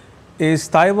 Is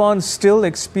Taiwan still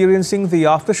experiencing the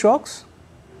aftershocks?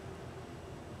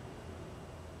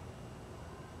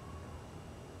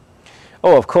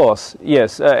 Oh, of course,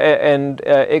 yes. And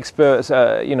experts,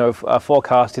 are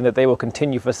forecasting that they will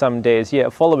continue for some days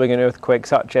yet, following an earthquake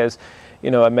such as,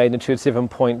 a magnitude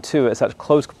 7.2 at such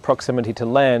close proximity to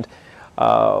land.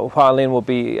 Hualien will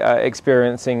be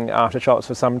experiencing aftershocks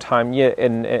for some time yet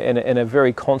in a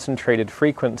very concentrated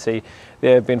frequency.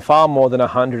 There have been far more than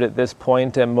 100 at this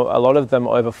point, and a lot of them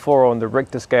over 4 on the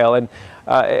Richter scale. And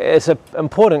it's an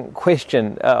important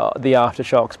question, the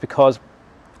aftershocks, because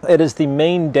it is the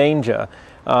main danger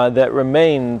that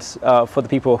remains for the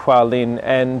people of Hualien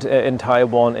and in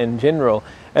Taiwan in general.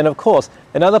 And of course,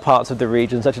 in other parts of the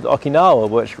region, such as Okinawa,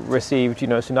 which received,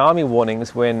 tsunami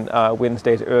warnings when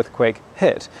Wednesday's earthquake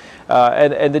hit.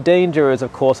 And the danger is,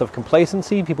 of course, of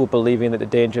complacency, people believing that the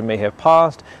danger may have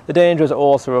passed. The danger is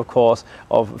also, of course,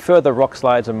 of further rock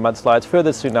slides and mudslides,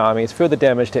 further tsunamis, further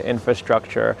damage to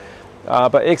infrastructure.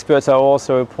 But experts are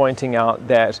also pointing out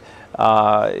that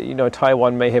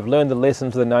Taiwan may have learned the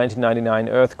lessons of the 1999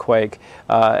 earthquake,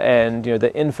 and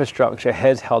the infrastructure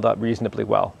has held up reasonably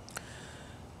well.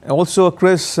 Also,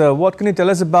 Chris, what can you tell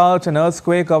us about an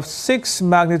earthquake of 6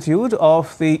 magnitude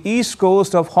off the east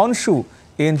coast of Honshu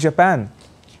in Japan?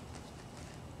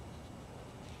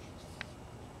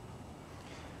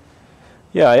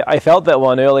 Yeah, I felt that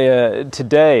one earlier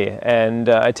today, and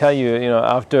I tell you,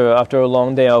 after a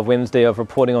long day of Wednesday of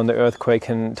reporting on the earthquake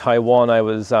in Taiwan, I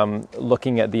was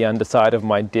looking at the underside of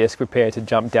my desk, prepared to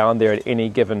jump down there at any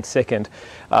given second.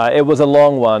 It was a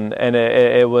long one, and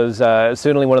it was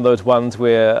certainly one of those ones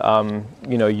where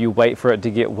you wait for it to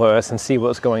get worse and see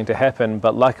what's going to happen.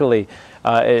 But luckily,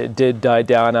 it did die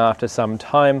down after some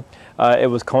time.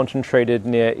 It was concentrated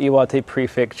near Iwate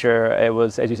Prefecture. It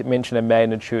was, as you mentioned, a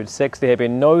magnitude 6. There have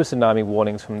been no tsunami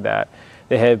warnings from that.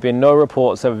 There have been no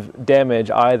reports of damage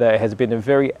either. It has been a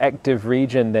very active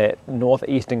region, that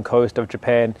northeastern coast of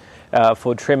Japan,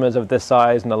 for tremors of this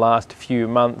size in the last few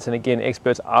months. And again,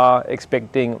 experts are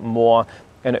expecting more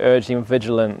and urging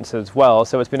vigilance as well.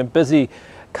 So it's been a busy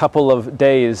couple of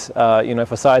days,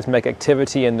 for seismic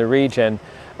activity in the region.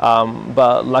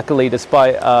 But luckily,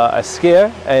 despite a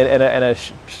scare and a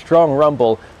strong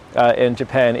rumble in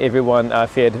Japan, everyone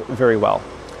fared very well.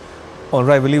 All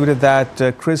right, we'll leave it at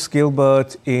that. Chris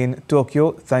Gilbert in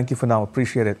Tokyo, thank you for now.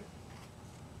 Appreciate it.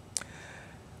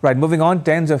 Right, moving on,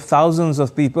 tens of thousands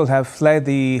of people have fled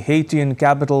the Haitian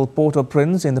capital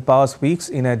Port-au-Prince in the past weeks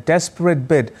in a desperate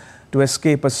bid to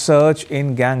escape a surge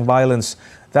in gang violence.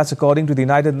 That's according to the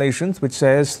United Nations, which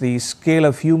says the scale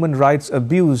of human rights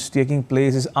abuse taking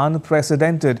place is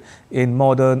unprecedented in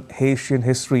modern Haitian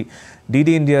history. DD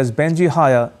India's Benji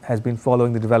Haya has been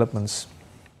following the developments.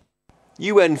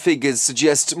 UN figures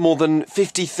suggest more than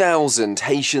 50,000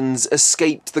 Haitians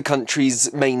escaped the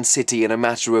country's main city in a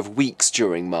matter of weeks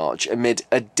during March amid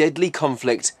a deadly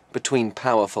conflict between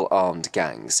powerful armed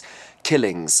gangs.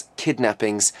 Killings,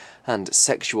 kidnappings and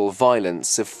sexual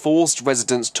violence have forced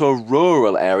residents to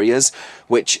rural areas,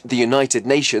 which the United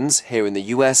Nations, here in the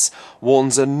US,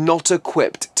 warns are not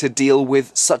equipped to deal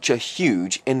with such a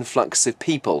huge influx of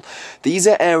people. These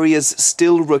are areas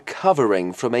still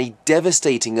recovering from a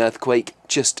devastating earthquake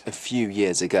just a few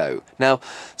years ago. Now,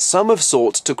 some have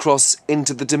sought to cross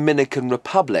into the Dominican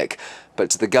Republic,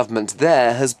 but the government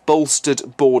there has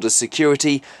bolstered border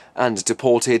security and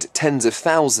deported tens of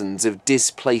thousands of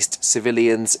displaced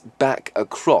civilians back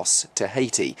across to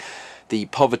Haiti. The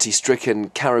poverty-stricken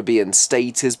Caribbean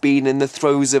state has been in the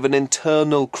throes of an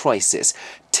internal crisis,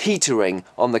 teetering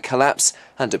on the collapse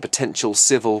and a potential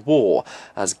civil war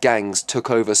as gangs took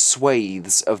over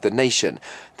swathes of the nation.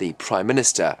 The Prime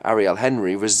Minister, Ariel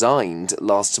Henry, resigned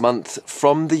last month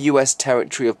from the US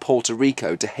territory of Puerto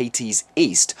Rico to Haiti's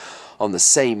east, on the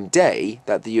same day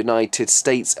that the United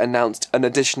States announced an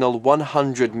additional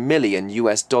 $100 million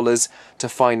to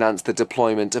finance the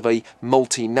deployment of a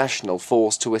multinational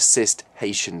force to assist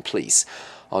Haitian police.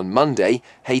 On Monday,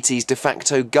 Haiti's de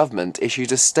facto government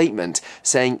issued a statement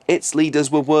saying its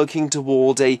leaders were working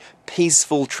toward a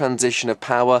peaceful transition of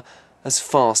power as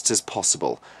fast as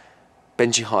possible.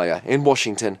 Benji Haya in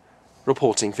Washington,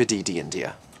 reporting for DD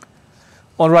India.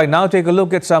 All right, now take a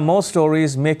look at some more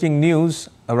stories making news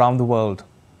around the world.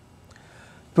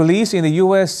 Police in the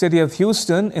U.S. city of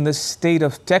Houston in the state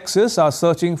of Texas are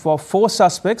searching for 4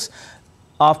 suspects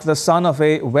after the son of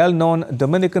a well-known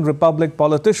Dominican Republic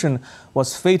politician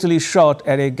was fatally shot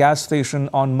at a gas station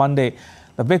on Monday.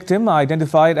 The victim,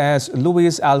 identified as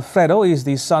Luis Alfredo, is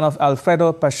the son of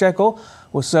Alfredo Pacheco,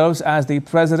 who serves as the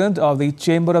president of the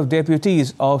Chamber of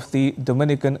Deputies of the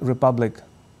Dominican Republic.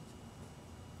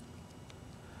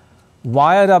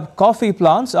 Wired-up coffee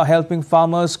plants are helping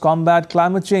farmers combat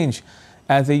climate change.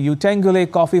 At the Utengule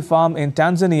coffee farm in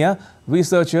Tanzania,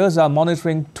 researchers are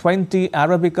monitoring 20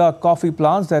 Arabica coffee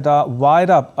plants that are wired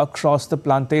up across the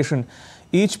plantation.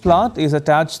 Each plant is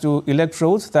attached to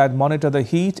electrodes that monitor the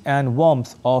heat and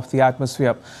warmth of the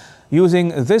atmosphere. Using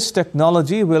this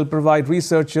technology will provide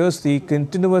researchers the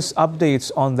continuous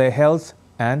updates on their health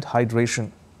and hydration.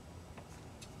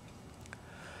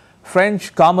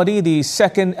 French comedy The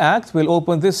Second Act will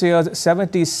open this year's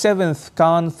 77th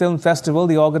Cannes Film Festival,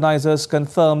 the organizers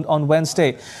confirmed on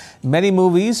Wednesday. Many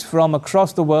movies from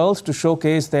across the world to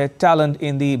showcase their talent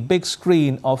in the big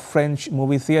screen of French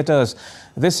movie theaters.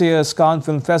 This year's Cannes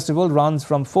Film Festival runs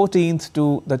from 14th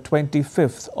to the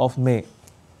 25th of May.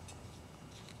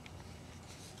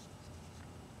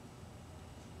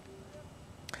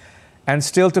 And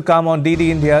still to come on DD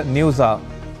India News Hour.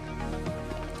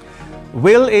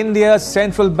 Will India's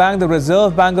central bank, the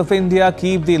Reserve Bank of India,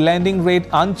 keep the lending rate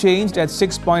unchanged at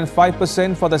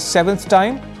 6.5% for the 7th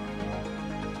time?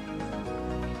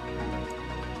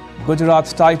 Gujarat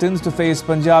Titans to face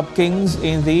Punjab Kings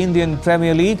in the Indian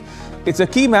Premier League. It's a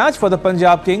key match for the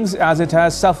Punjab Kings as it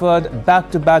has suffered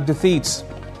back-to-back defeats.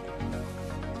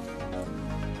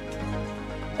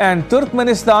 And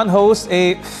Turkmenistan hosts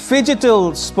a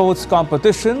phygital sports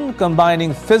competition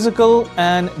combining physical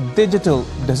and digital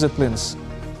disciplines.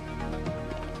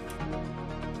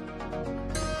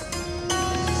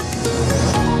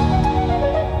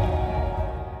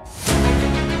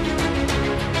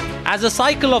 As the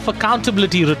cycle of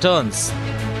accountability returns,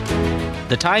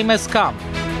 the time has come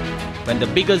when the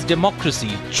biggest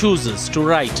democracy chooses to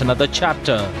write another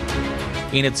chapter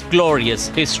in its glorious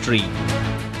history.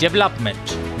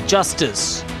 Development,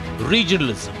 justice,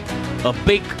 regionalism, a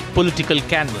big political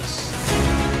canvas.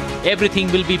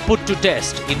 Everything will be put to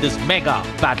test in this mega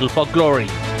battle for glory.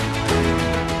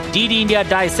 DD India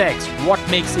dissects what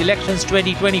makes elections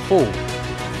 2024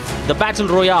 the battle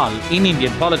royale in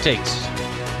Indian politics.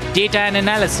 Data and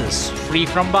analysis free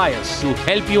from bias to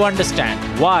help you understand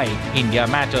why India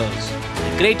matters.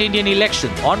 The Great Indian Election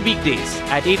on weekdays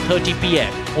at 8:30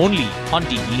 p.m. only on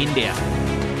DD India.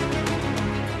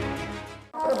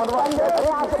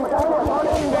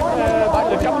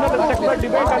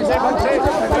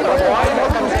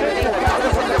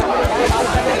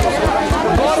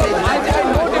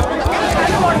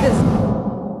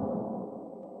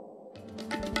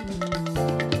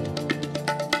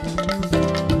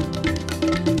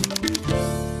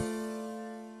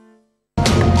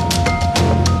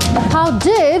 How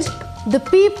did the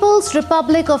People's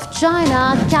Republic of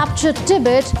China capture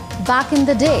Tibet back in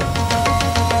the day?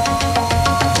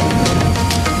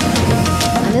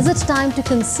 And is it time to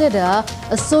consider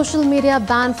a social media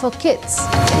ban for kids?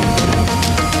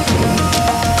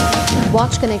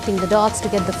 Watch Connecting the Dots to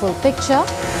get the full picture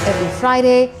every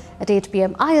Friday at 8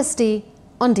 p.m. IST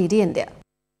on DD India.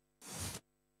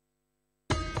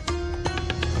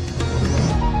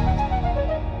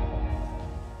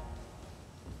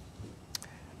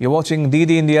 You're watching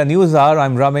DD India News Hour.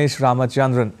 I'm Ramesh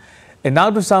Ramachandran. And now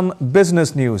to some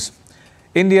business news.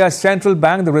 India's central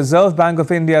bank, the Reserve Bank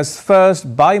of India's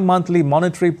first bi-monthly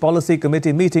monetary policy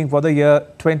committee meeting for the year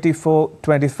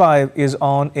 24-25 is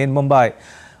on in Mumbai.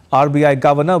 RBI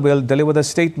governor will deliver the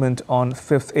statement on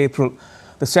 5th April.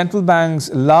 The central bank's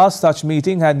last such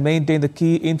meeting had maintained the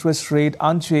key interest rate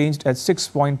unchanged at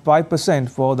 6.5%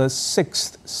 for the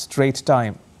 6th straight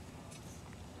time.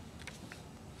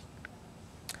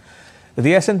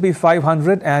 The S&P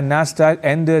 500 and Nasdaq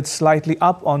ended slightly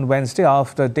up on Wednesday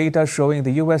after data showing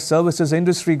the US services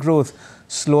industry growth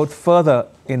slowed further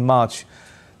in March.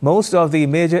 Most of the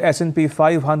major S&P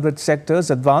 500 sectors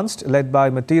advanced, led by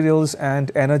materials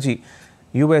and energy.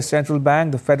 US Central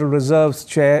Bank, the Federal Reserve's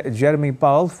chair Jeremy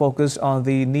Powell focused on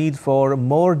the need for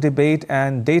more debate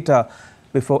and data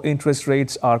before interest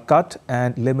rates are cut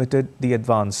and limited the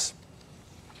advance.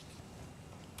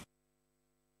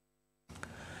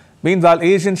 Meanwhile,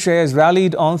 Asian shares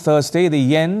rallied on Thursday. The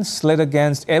yen slid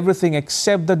against everything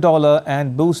except the dollar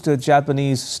and boosted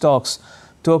Japanese stocks.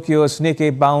 Tokyo's Nikkei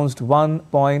bounced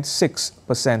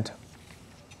 1.6%.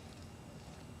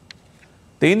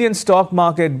 The Indian stock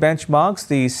market benchmarks,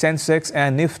 the Sensex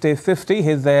and Nifty 50,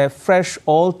 hit their fresh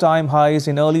all-time highs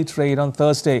in early trade on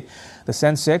Thursday. The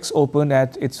Sensex opened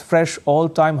at its fresh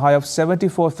all-time high of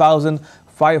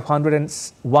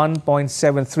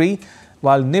 74,501.73.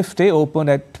 while Nifty opened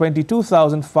at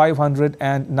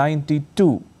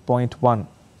 22,592.1.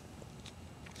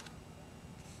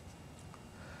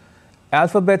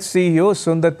 Alphabet CEO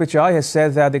Sundar Pichai has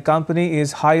said that the company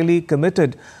is highly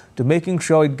committed to making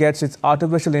sure it gets its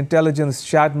artificial intelligence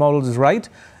chat models right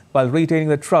while retaining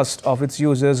the trust of its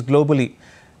users globally.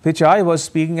 Pichai was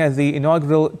speaking at the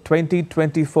inaugural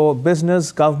 2024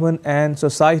 Business, Government and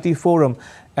Society Forum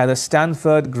at the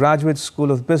Stanford Graduate School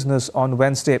of Business on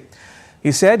Wednesday.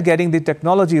 He said getting the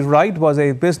technology right was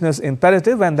a business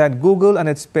imperative and that Google and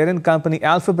its parent company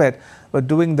Alphabet were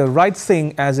doing the right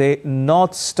thing as a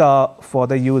North Star for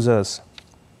the users.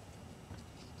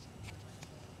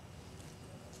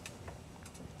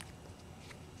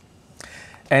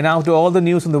 And now to all the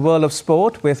news in the world of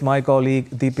sport with my colleague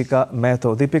Deepika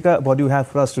Mehto. Deepika, what do you have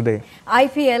for us today?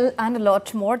 IPL and a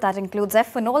lot more. That includes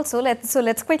F1 also.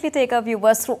 Let's quickly take our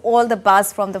viewers through all the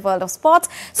buzz from the world of sports.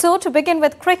 So to begin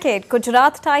with cricket,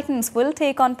 Gujarat Titans will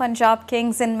take on Punjab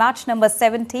Kings in match number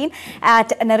 17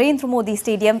 at Narendra Modi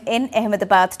Stadium in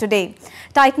Ahmedabad today.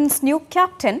 Titans' new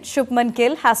captain Shubman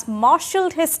Gill has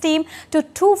marshalled his team to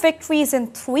 2 victories in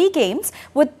 3 games,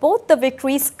 with both the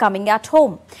victories coming at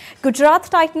home. Gujarat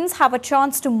Titans have a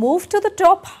chance to move to the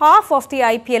top half of the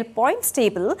IPL points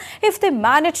table if they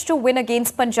manage to win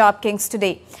against Punjab Kings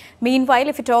today. Meanwhile,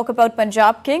 if you talk about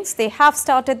Punjab Kings, they have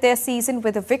started their season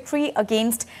with a victory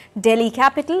against Delhi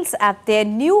Capitals at their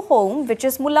new home, which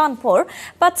is Mulanpur,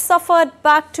 but suffered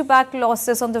back-to-back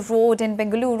losses on the road in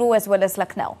Bengaluru as well as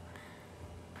Lucknow.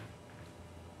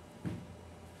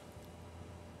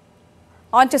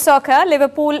 On to soccer,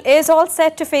 Liverpool is all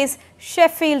set to face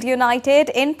Sheffield United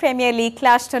in Premier League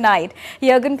clash tonight.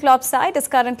 Jurgen Klopp's side is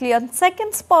currently on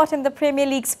second spot in the Premier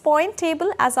League's point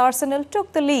table as Arsenal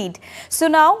took the lead. So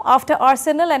now, after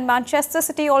Arsenal and Manchester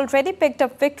City already picked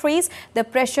up victories, the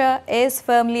pressure is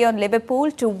firmly on Liverpool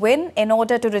to win in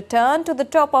order to return to the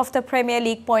top of the Premier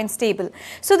League points table.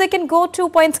 So they can go 2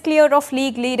 points clear of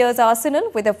league leaders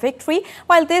Arsenal with a victory,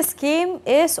 while this game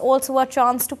is also a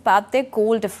chance to pad their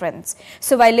goal difference.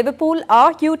 So while Liverpool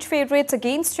are huge favourites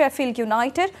against Sheffield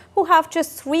United, who have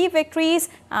just 3 victories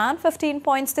and 15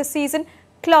 points this season,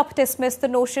 Klopp dismissed the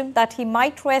notion that he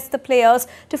might rest the players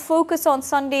to focus on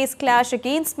Sunday's clash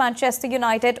against Manchester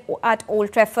United at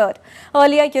Old Trafford.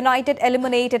 Earlier, United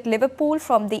eliminated Liverpool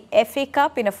from the FA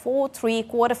Cup in a 4-3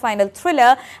 quarter-final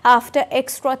thriller after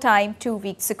extra time 2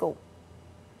 weeks ago.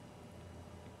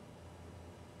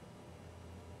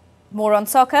 More on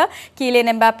soccer,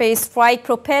 Kylian Mbappe's strike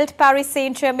propelled Paris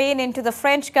Saint-Germain into the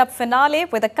French Cup finale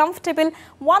with a comfortable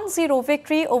 1-0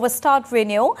 victory over Stade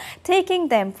Rennais, taking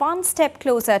them one step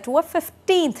closer to a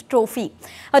 15th trophy.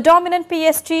 A dominant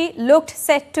PSG looked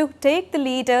set to take the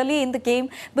lead early in the game,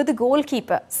 but the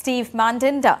goalkeeper, Steve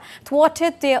Mandanda,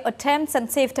 thwarted their attempts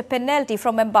and saved a penalty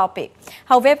from Mbappe.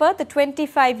 However, the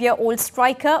 25-year-old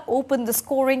striker opened the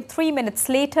scoring 3 minutes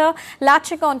later,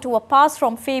 latching onto a pass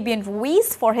from Fabian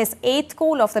Ruiz for his 8th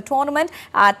goal of the tournament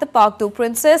at the Parc des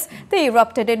Princes. They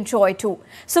erupted in joy too.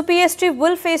 So PSG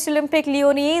will face Olympique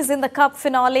Lyonnais in the cup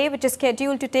finale, which is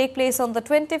scheduled to take place on the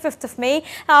 25th of May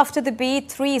after the beat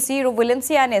 3-0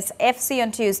 Valenciennes FC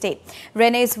on Tuesday.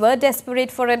 Rennes were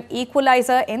desperate for an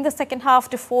equalizer in the second half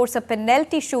to force a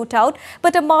penalty shootout,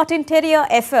 but a Martin Terrier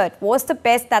effort was the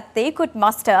best that they could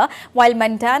muster, while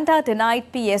Mandanda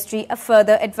denied PSG a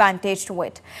further advantage to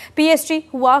it. PSG,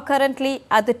 who are currently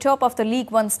at the top of the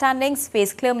League One standings,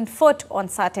 face Clermont Foot on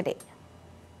Saturday.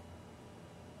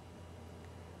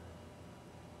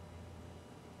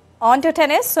 On to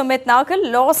tennis, Sumit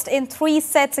Nagal lost in 3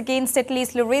 sets against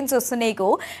Italy's Lorenzo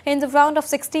Sonego in the round of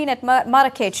 16 at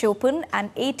Marrakech Open, an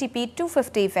ATP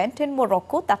 250 event in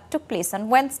Morocco that took place on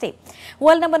Wednesday.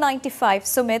 World number 95,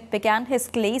 Sumit began his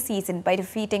clay season by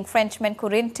defeating Frenchman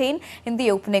Corentin in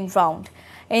the opening round.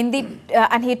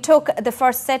 And he took the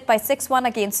first set by 6-1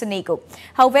 against Sonego.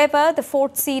 However, the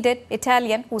 4th-seeded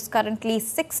Italian, who's currently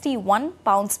 61,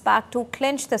 bounced back to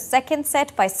clinch the second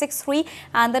set by 6-3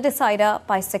 and the decider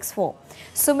by 6-4.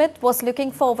 Sumit was looking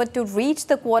forward to reach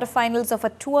the quarterfinals of a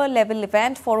tour-level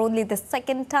event for only the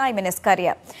 2nd time in his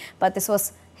career. But this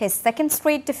was his 2nd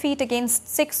straight defeat against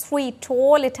 6'3"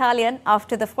 tall Italian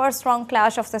after the first-round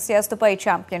clash of this year's Dubai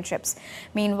Championships.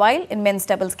 Meanwhile, in men's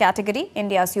doubles category,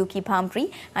 India's Yuki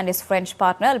Bhambre and his French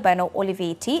partner Albano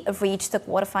Olivetti reached the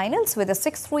quarterfinals with a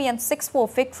 6-3 and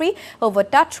 6-4 victory over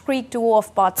Dutch Greek duo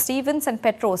of Bart Stevens and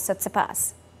Petros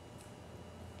Tsitsipas.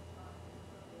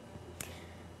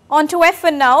 On to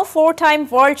F1 now. 4-time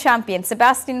world champion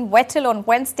Sebastian Vettel on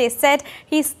Wednesday said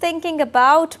he's thinking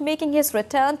about making his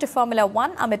return to Formula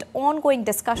 1 amid ongoing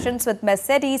discussions with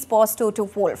Mercedes boss Toto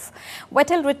Wolff.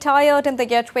 Vettel retired in the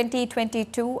year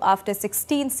 2022 after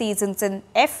 16 seasons in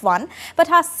F1, but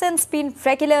has since been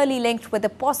regularly linked with a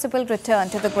possible return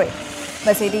to the grid.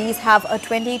 Mercedes have a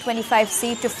 2025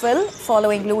 seat to fill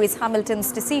following Lewis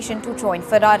Hamilton's decision to join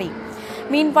Ferrari.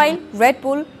 Meanwhile, Red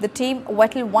Bull, the team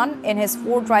Vettel won in his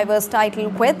 4 drivers title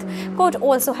with, could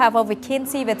also have a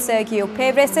vacancy with Sergio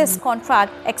Perez's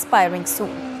contract expiring soon.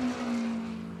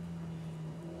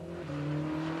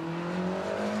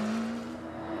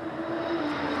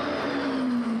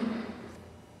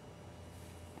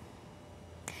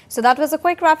 So that was a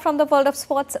quick wrap from the world of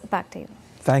sports. Back to you.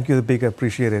 Thank you, Deepika.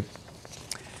 Appreciate it.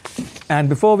 And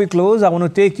before we close, I want to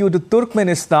take you to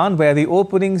Turkmenistan, where the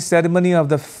opening ceremony of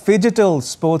the Phygital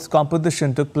Sports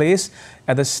Competition took place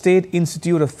at the State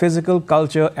Institute of Physical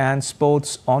Culture and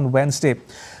Sports on Wednesday.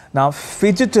 Now,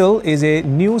 Phygital is a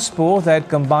new sport that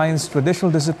combines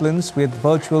traditional disciplines with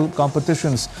virtual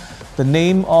competitions. The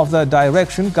name of the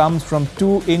direction comes from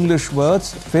two English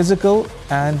words, physical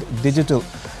and digital.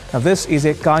 Now, this is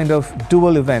a kind of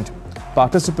dual event.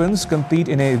 Participants compete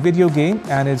in a video game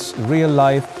and its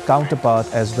real-life counterpart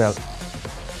as well.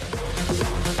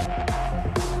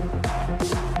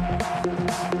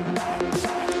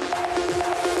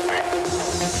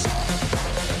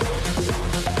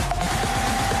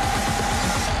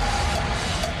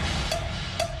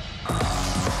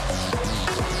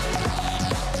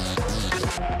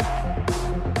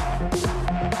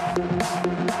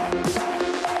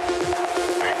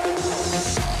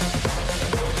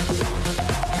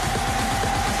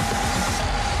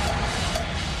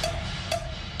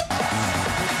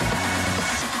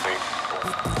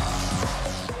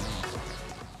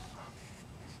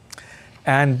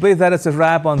 And with that, it's a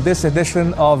wrap on this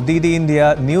edition of DD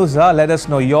India News Hour. Let us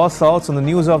know your thoughts on the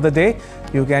news of the day.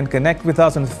 You can connect with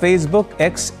us on Facebook,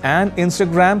 X and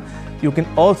Instagram. You can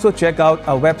also check out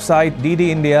our website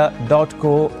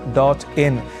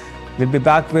ddindia.co.in. We'll be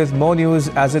back with more news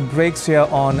as it breaks here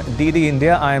on DD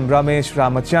India. I am Ramesh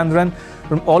Ramachandran.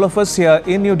 From all of us here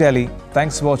in New Delhi,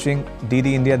 thanks for watching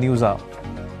DD India News Hour.